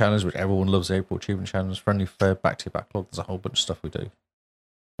Achievement Challenge, which everyone loves the April Achievement Challenge. Friendly Fair, Back to Your Backlog. There's a whole bunch of stuff we do.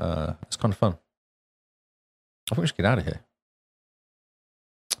 It's kind of fun. I think we should get out of here.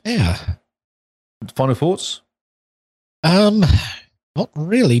 Yeah. Final thoughts? Not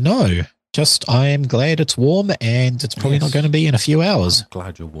really, no. Just I am glad it's warm and it's probably not going to be in a few hours. I'm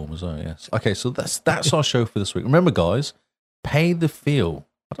glad you're warm as well, yes. Okay, so that's our show for this week. Remember, guys, pay the feel.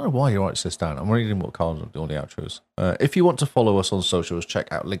 I don't know why you write this down. I'm reading what Carl's doing the outros. If you want to follow us on socials,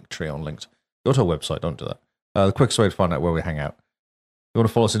 check out Linktree on Linked. Go to our website, don't do that. The quickest way to find out where we hang out. If you want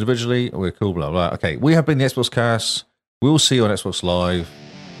to follow us individually, we're cool, blah, blah. Okay, we have been the Xbox Cast. We'll see you on Xbox Live.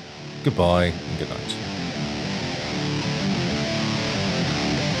 Goodbye and good night.